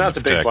Yeah, again. it's not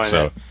the big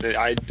protect,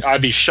 blind.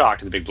 I'd be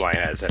shocked if the big blind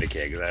had a set of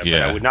kings. But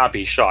I would not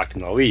be shocked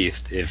in the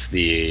least if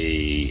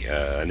the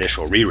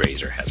initial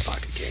re-raiser had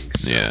pocket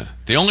kings. So. Yeah.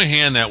 The only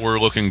hand that we're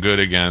looking good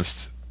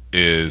against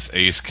is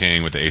ace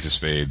king with the ace of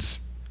spades.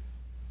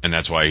 And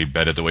that's why he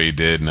bet it the way he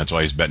did, and that's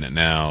why he's betting it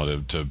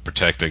now to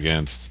protect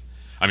against.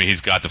 I mean,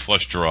 he's got the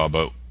flush draw,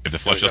 but if the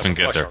flush doesn't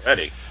get there.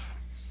 Already.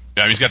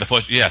 Yeah, I mean, he's got the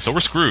flush. Yeah, so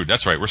we're screwed.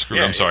 That's right, we're screwed.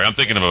 Yeah, I'm sorry. I'm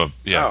thinking of a.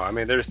 Yeah. No, I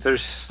mean, there's.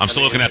 I'm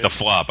still looking at the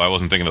flop. I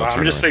wasn't thinking of the I'm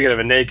tournament. just thinking of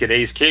a naked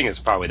ace king is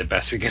probably the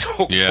best we can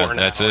hope for now.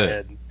 That's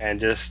it. And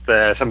just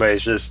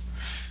somebody's just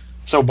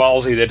so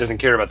ballsy that doesn't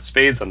care about the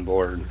spades on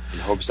board in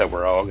hopes that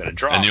we're all going to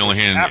drop. And the only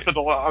hand after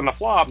on the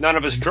flop, none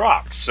of us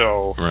dropped.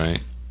 So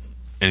right.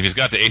 And if he's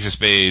got the ace of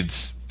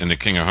spades and the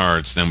king of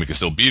hearts, then we can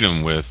still beat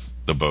him with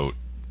the boat.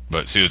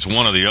 But see, it's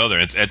one or the other.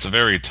 It's a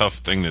very tough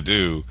thing to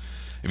do.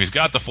 If he's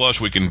got the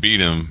flush, we can beat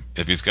him.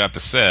 If he's got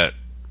the set,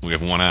 we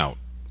have one out.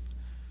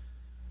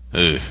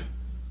 Ugh.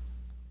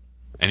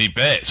 And he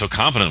bet so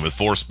confident with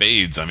 4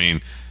 spades. I mean,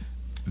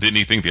 didn't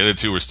he think the other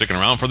 2 were sticking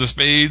around for the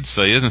spades?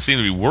 So he doesn't seem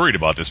to be worried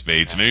about the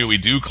spades. So maybe we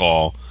do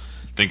call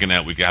thinking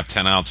that we could have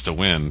 10 outs to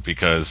win,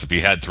 because if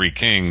he had 3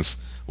 kings,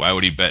 why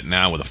would he bet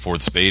now with a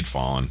 4th spade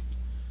falling?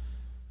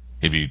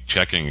 He'd be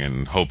checking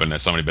and hoping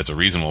that somebody bets a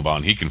reasonable amount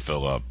and he can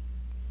fill up.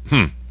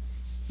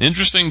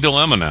 Interesting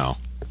dilemma now.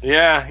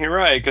 Yeah, you're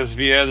right, because if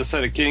you had the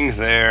set of kings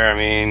there, I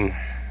mean,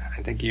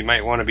 I think you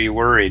might want to be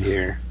worried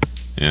here.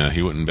 Yeah,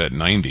 he wouldn't bet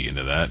 90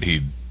 into that.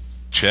 He'd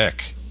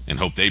check and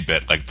hope they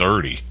bet like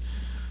 30.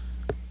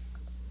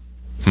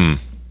 Oh,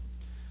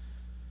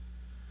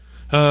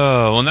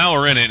 well, now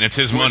we're in it, and it's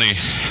his money.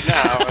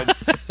 Now,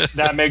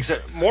 that makes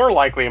it more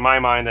likely in my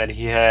mind that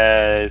he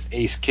has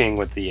ace-king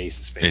with the ace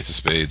of spades. Ace of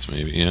spades,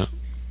 maybe, yeah.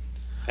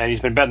 And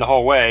he's been betting the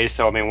whole way,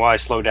 so, I mean, why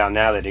slow down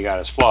now that he got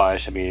his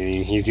flush? I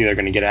mean, he's either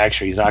going to get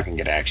action or he's not going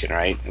to get action,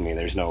 right? I mean,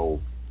 there's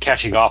no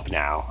catching up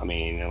now. I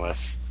mean,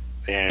 unless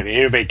if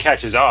anybody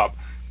catches up,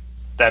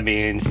 that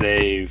means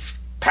they've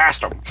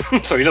passed him.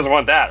 So he doesn't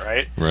want that,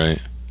 right?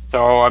 Right.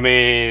 So, I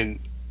mean,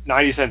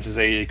 90 cents is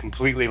a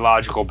completely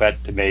logical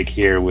bet to make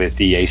here with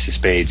the ace of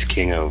spades,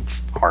 king of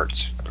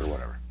hearts, or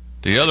whatever.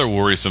 The other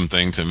worrisome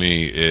thing to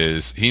me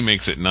is he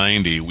makes it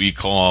 90, we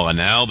call, and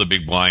now the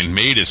big blind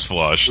made his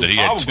flush that he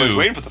had 2. Was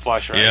waiting for the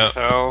flush, right? Yeah.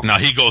 So now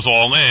he goes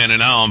all in, and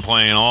now I'm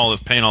paying all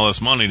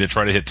this money to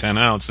try to hit 10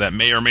 outs that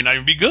may or may not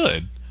even be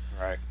good.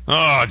 Right.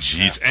 Oh,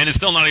 jeez. Yeah. And it's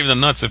still not even the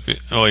nuts if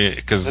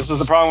because this is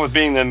the problem with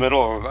being in the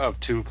middle of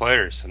 2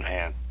 players in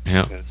hand.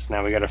 Yeah.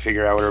 Now we got to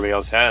figure out what everybody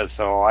else has.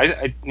 So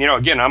I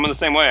again, I'm in the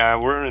same way.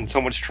 We're in so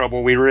much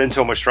trouble. We were in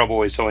so much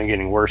trouble. It's only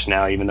getting worse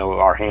now, even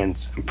though our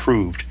hands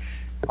improved.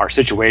 Our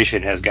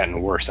situation has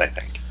gotten worse, I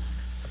think.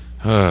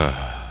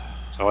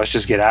 So let's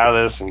just get out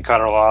of this and cut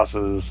our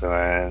losses.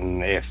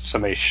 And if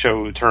somebody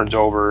turns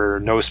over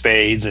no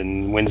spades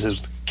and wins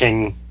his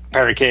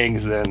pair of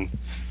kings, then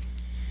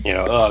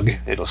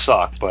it'll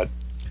suck. But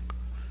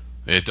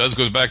it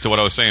goes back to what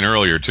I was saying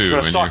earlier too. It's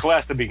going to suck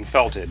less than being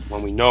felted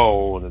when we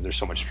know that there's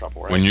so much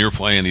trouble. Right? When you're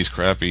playing these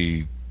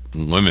crappy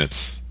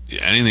limits,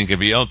 anything could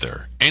be out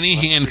there. Any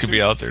hand could be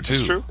out there too.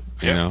 That's true.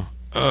 You know.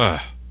 All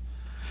right.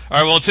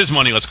 Well, it's his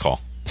money. Let's call.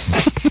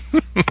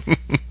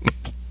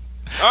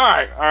 All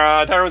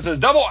right. Tyrone says,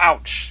 double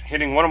ouch.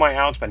 Hitting one of my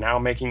outs, but now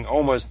making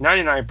almost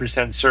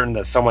 99% certain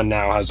that someone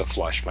now has a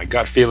flush. My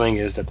gut feeling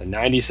is that the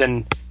 90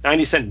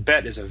 cent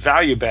bet is a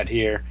value bet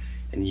here,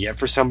 and yet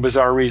for some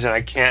bizarre reason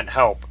I can't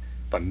help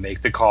but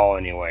make the call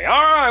anyway. All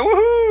right,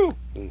 woohoo!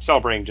 And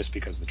celebrating just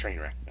because of the train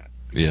wreck.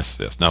 Yes,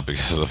 not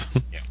because of...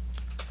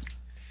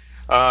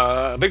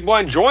 Yeah. Big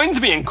Blind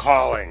joins me in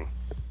calling.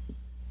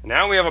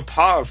 Now we have a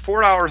pot of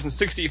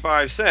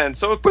 $4.65.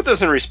 So put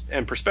this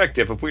in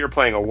perspective. If we were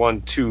playing a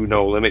 1-2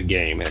 no-limit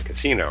game in a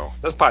casino,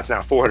 this pot's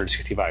now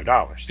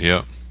 $465.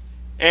 Yeah.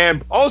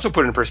 And also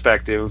put in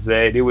perspective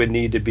that it would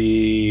need to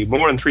be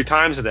more than 3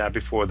 times of that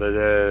before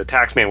the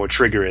taxman would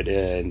trigger it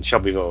in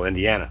Shelbyville,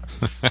 Indiana.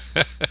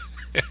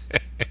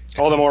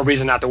 All the more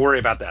reason not to worry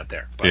about that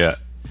there. But, yeah.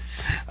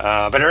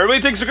 But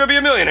everybody thinks they're going to be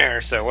a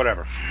millionaire, so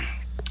whatever.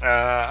 All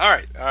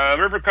right.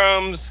 River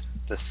comes...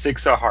 the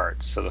 6 of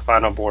hearts. So the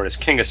final board is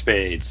king of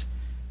spades,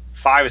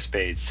 5 of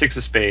spades, 6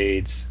 of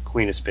spades,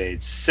 queen of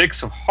spades,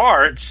 6 of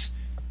hearts.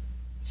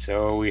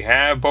 So we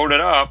have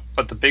boated up,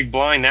 but the big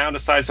blind now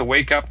decides to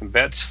wake up and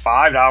bets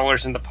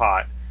 $5 in the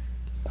pot,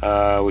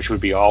 which would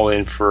be all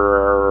in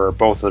for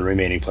both of the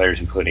remaining players,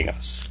 including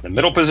us. The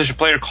middle position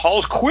player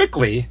calls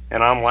quickly,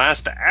 and I'm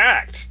last to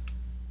act.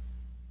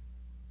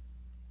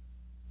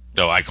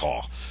 No, I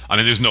call. I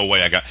mean, there's no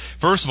way I got...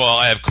 First of all,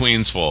 I have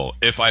queens full.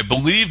 If I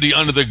believe the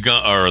under the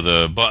gun or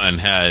the button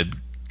had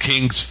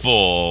kings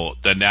full,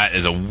 then that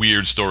is a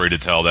weird story to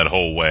tell that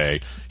whole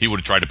way. He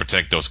would have tried to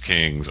protect those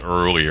kings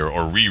earlier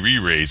or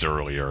re-raise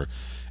earlier.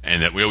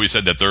 And that we always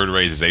said that third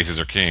raise is aces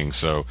or kings,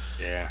 so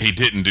yeah. He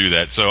didn't do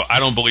that. So I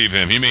don't believe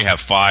him. He may have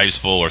 5s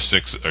full or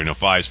 6, or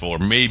 5s full, or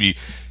maybe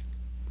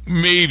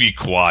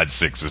quad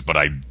 6s, but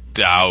I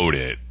doubt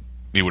it.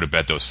 He would have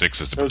bet those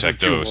 6s to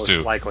protect those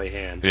too. Likely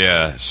hands.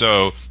 Yeah,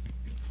 so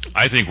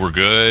I think we're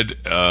good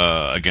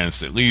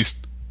against at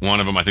least one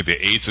of them, I think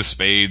the ace of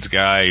spades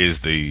guy is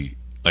the,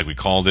 like we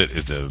called it,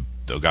 is the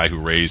guy who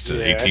raised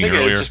to 18 I think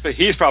earlier.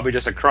 He's probably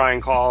just a crying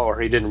call, or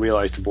he didn't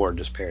realize the board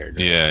just paired.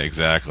 Right? Yeah,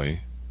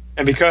 exactly.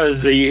 And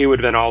because he would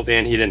have been all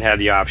in, he didn't have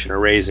the option of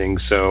raising,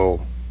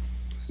 so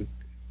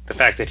the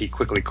fact that he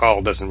quickly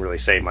called doesn't really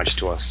say much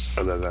to us,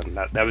 other than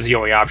that was the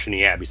only option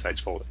he had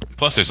besides folding.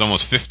 Plus, there's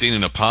almost 15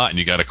 in a pot, and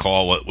you got to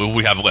call, what will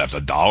we have left?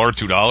 $1,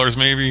 $2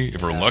 maybe,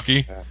 if we're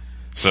lucky? Yeah.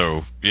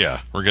 So, yeah,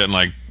 we're getting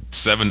like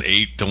 7,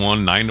 8 to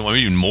 1, 9 to 1,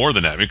 even more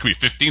than that. I mean, it could be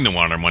 15 to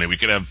 1 on our money. We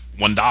could have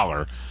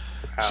 $1.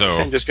 So this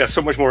thing just got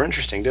so much more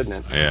interesting, didn't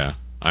it? Yeah,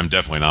 I'm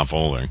definitely not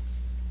folding.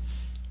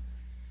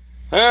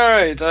 All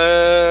right,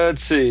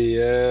 let's see.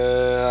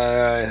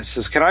 It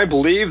says, can I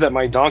believe that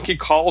my donkey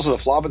calls of the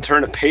flop and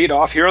turn have paid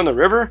off here on the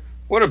river?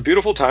 What a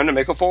beautiful time to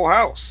make a full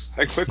house.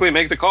 I quickly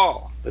make the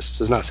call.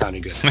 This is not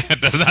sounding good. It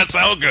does not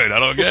sound good. I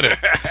don't get it.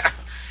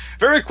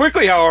 Very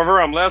quickly,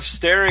 however, I'm left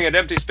staring at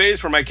empty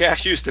space where my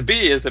cash used to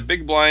be as the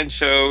big blind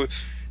show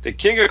the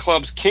king of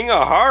clubs, king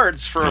of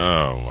hearts for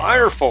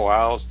fire full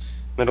house.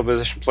 Middle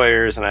position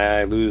players, and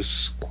I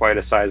lose quite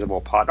a sizable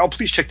pot. Oh,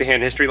 please check the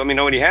hand history. Let me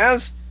know what he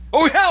has.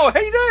 Oh, yeah,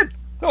 hey, he did.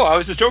 No, I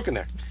was just joking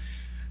there.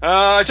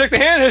 I checked the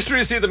hand history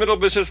to see the middle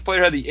position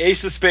player had the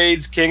ace of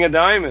spades, king of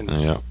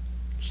diamonds. Yeah.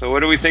 So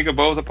what do we think of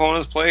both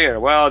opponents' play here?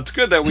 Well, it's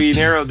good that we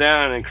narrowed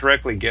down and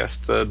correctly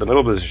guessed the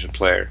middle position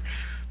player.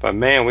 But,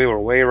 man, we were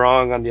way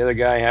wrong on the other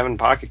guy having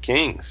pocket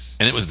kings.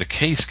 And it was the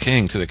case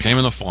king, too, that came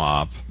in the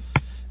flop.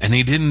 And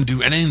he didn't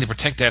do anything to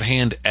protect that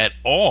hand at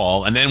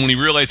all. And then when he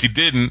realized he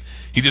didn't,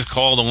 he just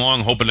called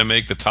along hoping to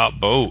make the top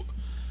boat.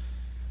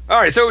 All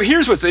right, so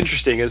here's what's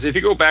interesting is if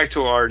you go back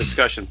to our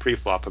discussion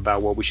pre-flop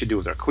about what we should do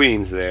with our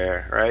queens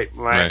there, right?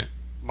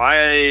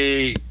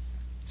 My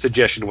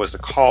suggestion was to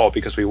call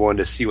because we wanted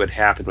to see what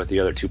happened with the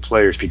other two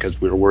players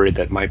because we were worried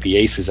that might be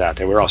aces out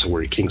there. We were also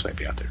worried kings might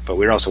be out there. But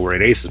we were also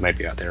worried aces might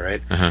be out there,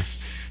 right? Uh-huh.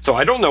 So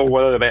I don't know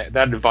whether that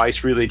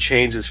advice really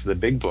changes for the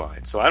big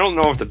blind. So I don't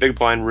know if the big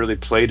blind really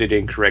played it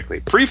incorrectly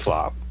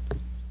pre-flop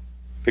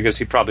because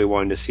he probably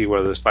wanted to see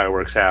whether those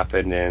fireworks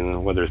happened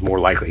and whether it's more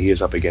likely he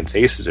is up against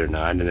aces or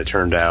not. And it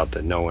turned out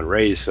that no one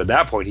raised. So at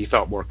that point, he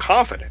felt more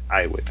confident,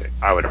 I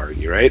would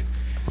argue, right?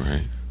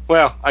 Right.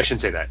 Well, I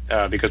shouldn't say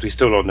that because we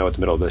still don't know what the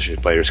middle position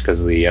players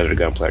because the other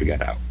gun player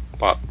got out.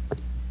 But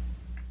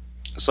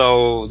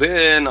so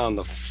then on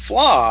the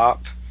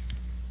flop,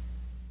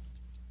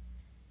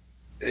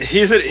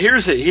 he's at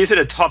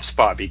a tough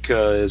spot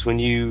because when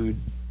you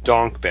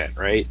donk bet,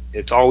 right,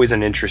 it's always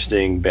an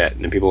interesting bet,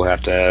 and people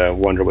have to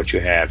wonder what you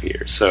have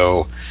here.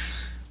 So,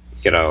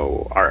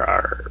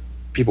 are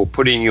people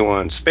putting you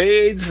on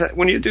spades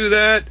when you do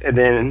that? And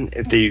then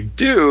if they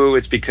do,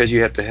 it's because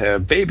you have to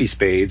have baby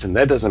spades, and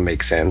that doesn't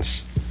make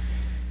sense.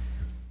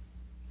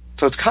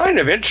 So it's kind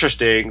of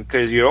interesting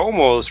because you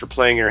almost are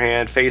playing your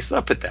hand face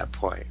up at that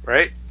point,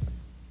 right?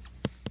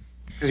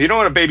 Because you don't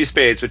want a baby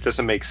spades, which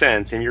doesn't make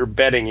sense, and you're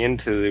betting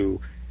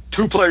into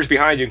two players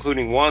behind you,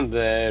 including one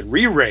that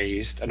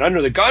re-raised, and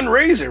under the gun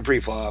raiser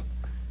pre-flop.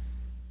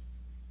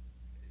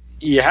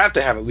 You have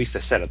to have at least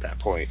a set at that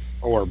point,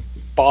 or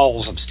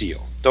balls of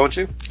steel, don't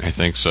you? I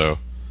think so.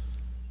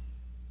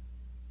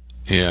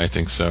 Yeah, I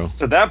think so.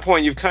 So at that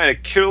point, you've kind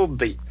of killed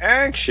the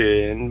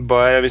action,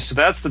 but so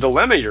that's the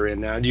dilemma you're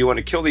in now. Do you want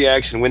to kill the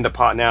action, win the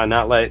pot now, and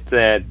not let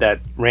that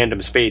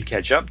random spade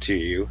catch up to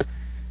you?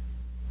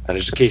 And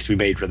there's a case to be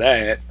made for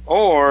that.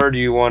 Or do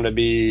you want to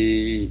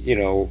be,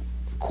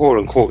 quote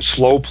unquote,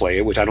 slow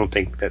play, which I don't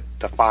think that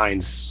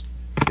defines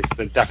it's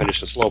the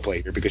definition of slow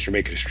play here because you're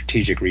making a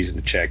strategic reason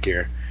to check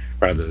here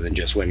rather than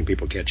just letting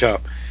people catch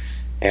up.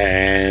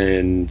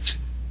 And,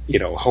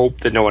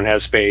 hope that no one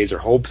has spades or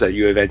hopes that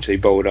you eventually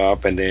boat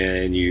up and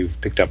then you've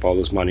picked up all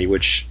this money,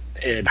 which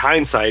in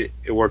hindsight,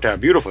 it worked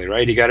out beautifully,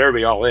 right? He got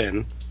everybody all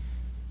in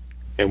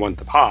and won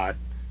the pot.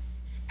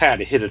 Had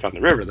to hit it on the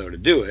river, though, to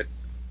do it.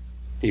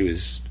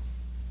 He's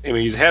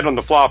ahead on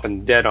the flop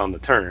and dead on the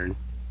turn.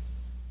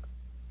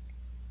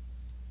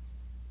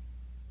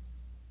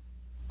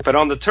 But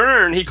on the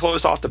turn, he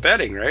closed off the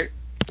betting, right?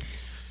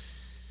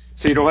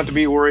 So you don't have to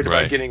be worried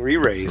about getting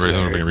re-raised.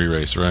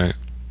 Re-raised, right.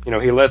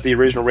 He let the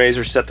original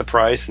raiser set the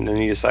price, and then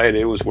he decided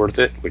it was worth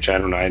it, which I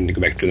don't know. I didn't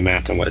go back and do the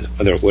math on whether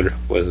it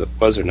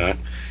was or not.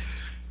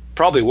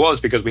 Probably was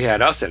because we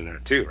had us in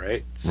there too,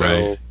 right?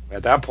 So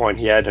at that point,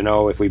 he had to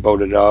know if we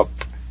voted up,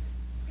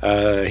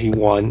 he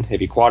won.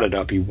 If he quadded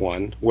up, he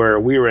won. Where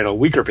we were in a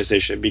weaker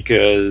position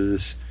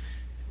because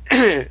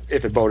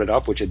if it voted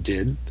up, which it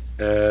did,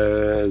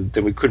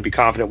 then we couldn't be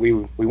confident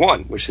we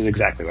won, which is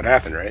exactly what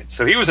happened, right?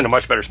 So he was in a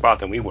much better spot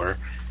than we were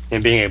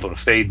in being able to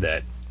fade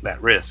that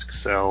risk.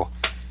 So,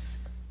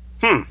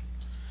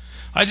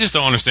 I just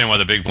don't understand why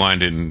the big blind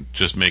didn't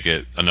just make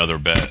it another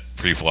bet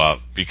pre-flop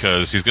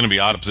because he's going to be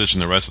out of position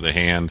the rest of the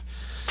hand.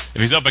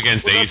 If he's up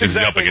against aces, he's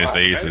up against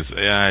aces.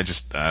 Right? Yeah,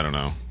 I don't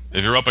know.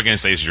 If you're up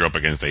against aces, you're up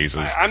against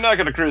aces. I'm not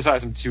going to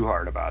criticize him too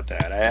hard about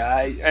that.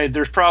 I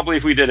there's probably,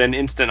 if we did an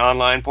instant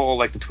online poll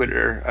like the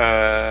Twitter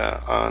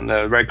on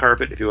the red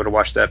carpet, if you would have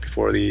watched that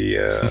before the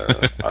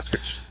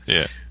Oscars.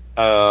 Yeah.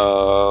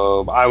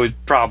 I would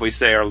probably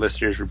say our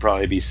listeners would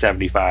probably be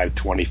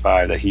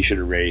 75-25 that he should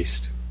have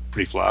raised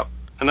pre-flop,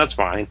 and that's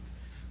fine.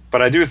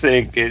 But I do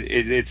think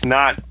it's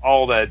not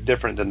all that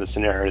different than the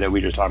scenario that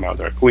we were talking about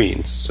with our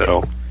queens.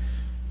 So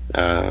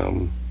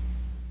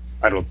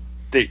I don't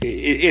think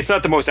it's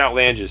not the most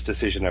outlandish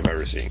decision I've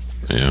ever seen.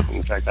 Yeah.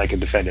 In fact, I could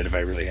defend it if I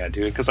really had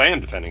to, because I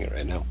am defending it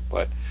right now.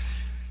 But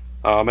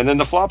and then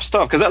the flop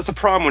stuff, because that's the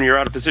problem when you're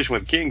out of position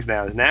with kings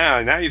now. Is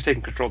now you've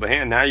taken control of the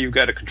hand. Now you've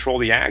got to control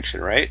the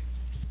action, right?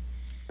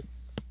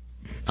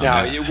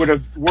 Now, it would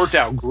have worked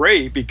out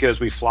great because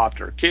we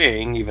flopped our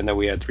king, even though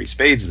we had 3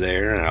 spades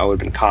there, and I would have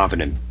been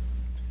confident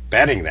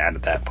betting that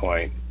at that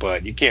point.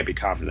 But you can't be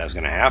confident that's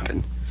going to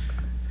happen.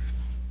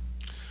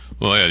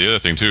 Well, yeah, the other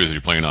thing, too, is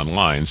you're playing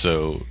online,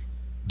 so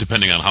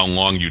depending on how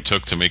long you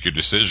took to make your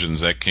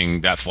decisions,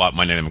 that flop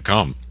might not even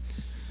come.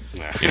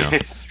 You know?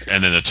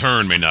 And then the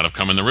turn may not have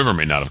come, and the river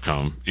may not have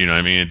come. You know what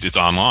I mean? It's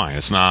online.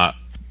 It's not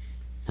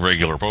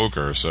regular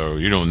poker, so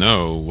you don't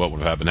know what would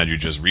have happened had you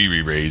just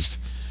re-raised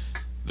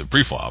the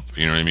pre-flop.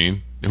 You know what I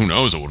mean? Who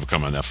knows what would have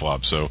come on that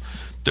flop? So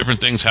different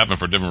things happen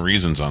for different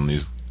reasons on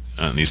these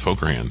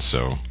poker hands.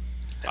 So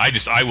I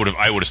would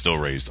have still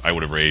raised. I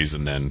would have raised,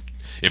 and then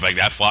if like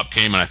that flop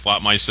came and I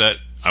flopped my set,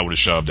 I would have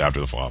shoved after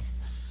the flop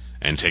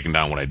and taken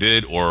down what I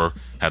did, or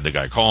had the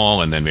guy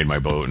call and then made my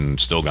boat and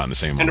still gotten the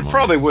same amount of money. And it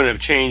probably probably wouldn't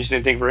have changed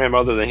anything for him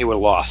other than he would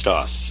have lost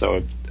us.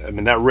 So I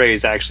mean, that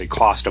raise actually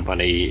cost him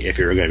money if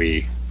you were going to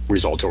be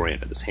result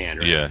oriented this hand.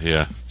 Right?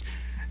 Yeah.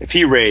 If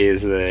he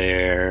raised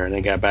there and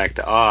then got back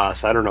to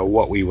us, I don't know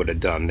what we would have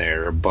done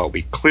there, but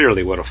we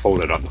clearly would have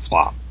folded on the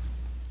flop,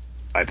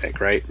 I think,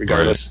 right?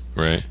 Regardless.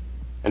 Right.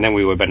 And then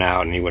we would have been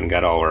out and he wouldn't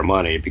got all our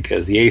money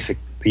because the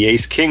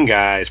ace-king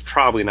guy is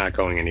probably not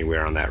going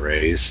anywhere on that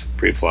raise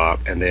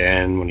pre-flop. And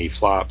then when he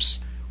flops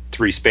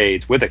 3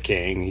 spades with a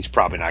king, he's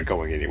probably not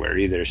going anywhere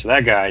either. So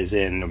that guy's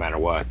in no matter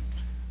what,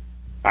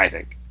 I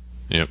think.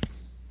 Yep.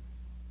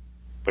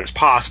 But it's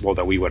possible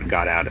that we would have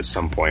got out at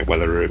some point,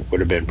 whether it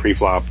would have been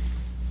pre-flop.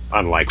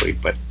 Unlikely,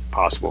 but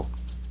possible.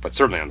 But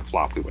certainly on the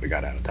flop, we would have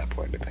got out at that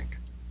point, I think.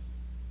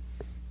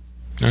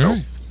 All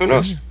right. Who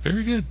knows?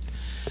 Very good.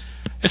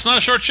 It's not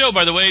a short show,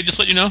 by the way, just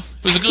let you know.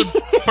 It was a good,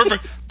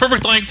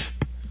 perfect length.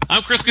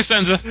 I'm Chris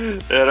Cosenza.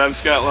 And I'm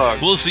Scott Long.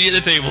 We'll see you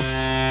at the table.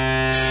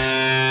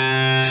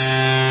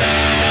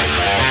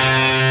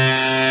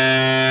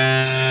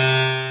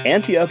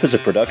 Ante Up is a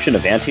production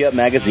of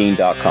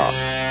AnteUpMagazine.com.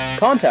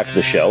 Contact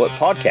the show at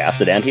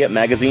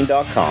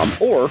podcast@anteupmagazine.com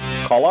or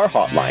call our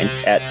hotline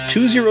at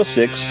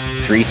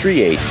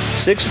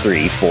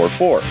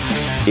 206-338-6344.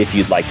 If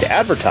you'd like to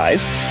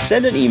advertise,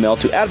 send an email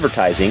to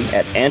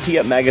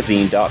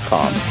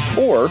advertising@anteupmagazine.com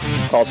or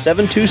call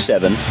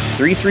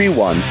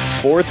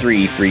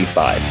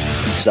 727-331-4335.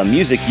 Some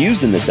music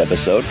used in this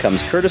episode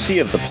comes courtesy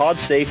of the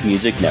PodSafe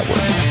Music Network.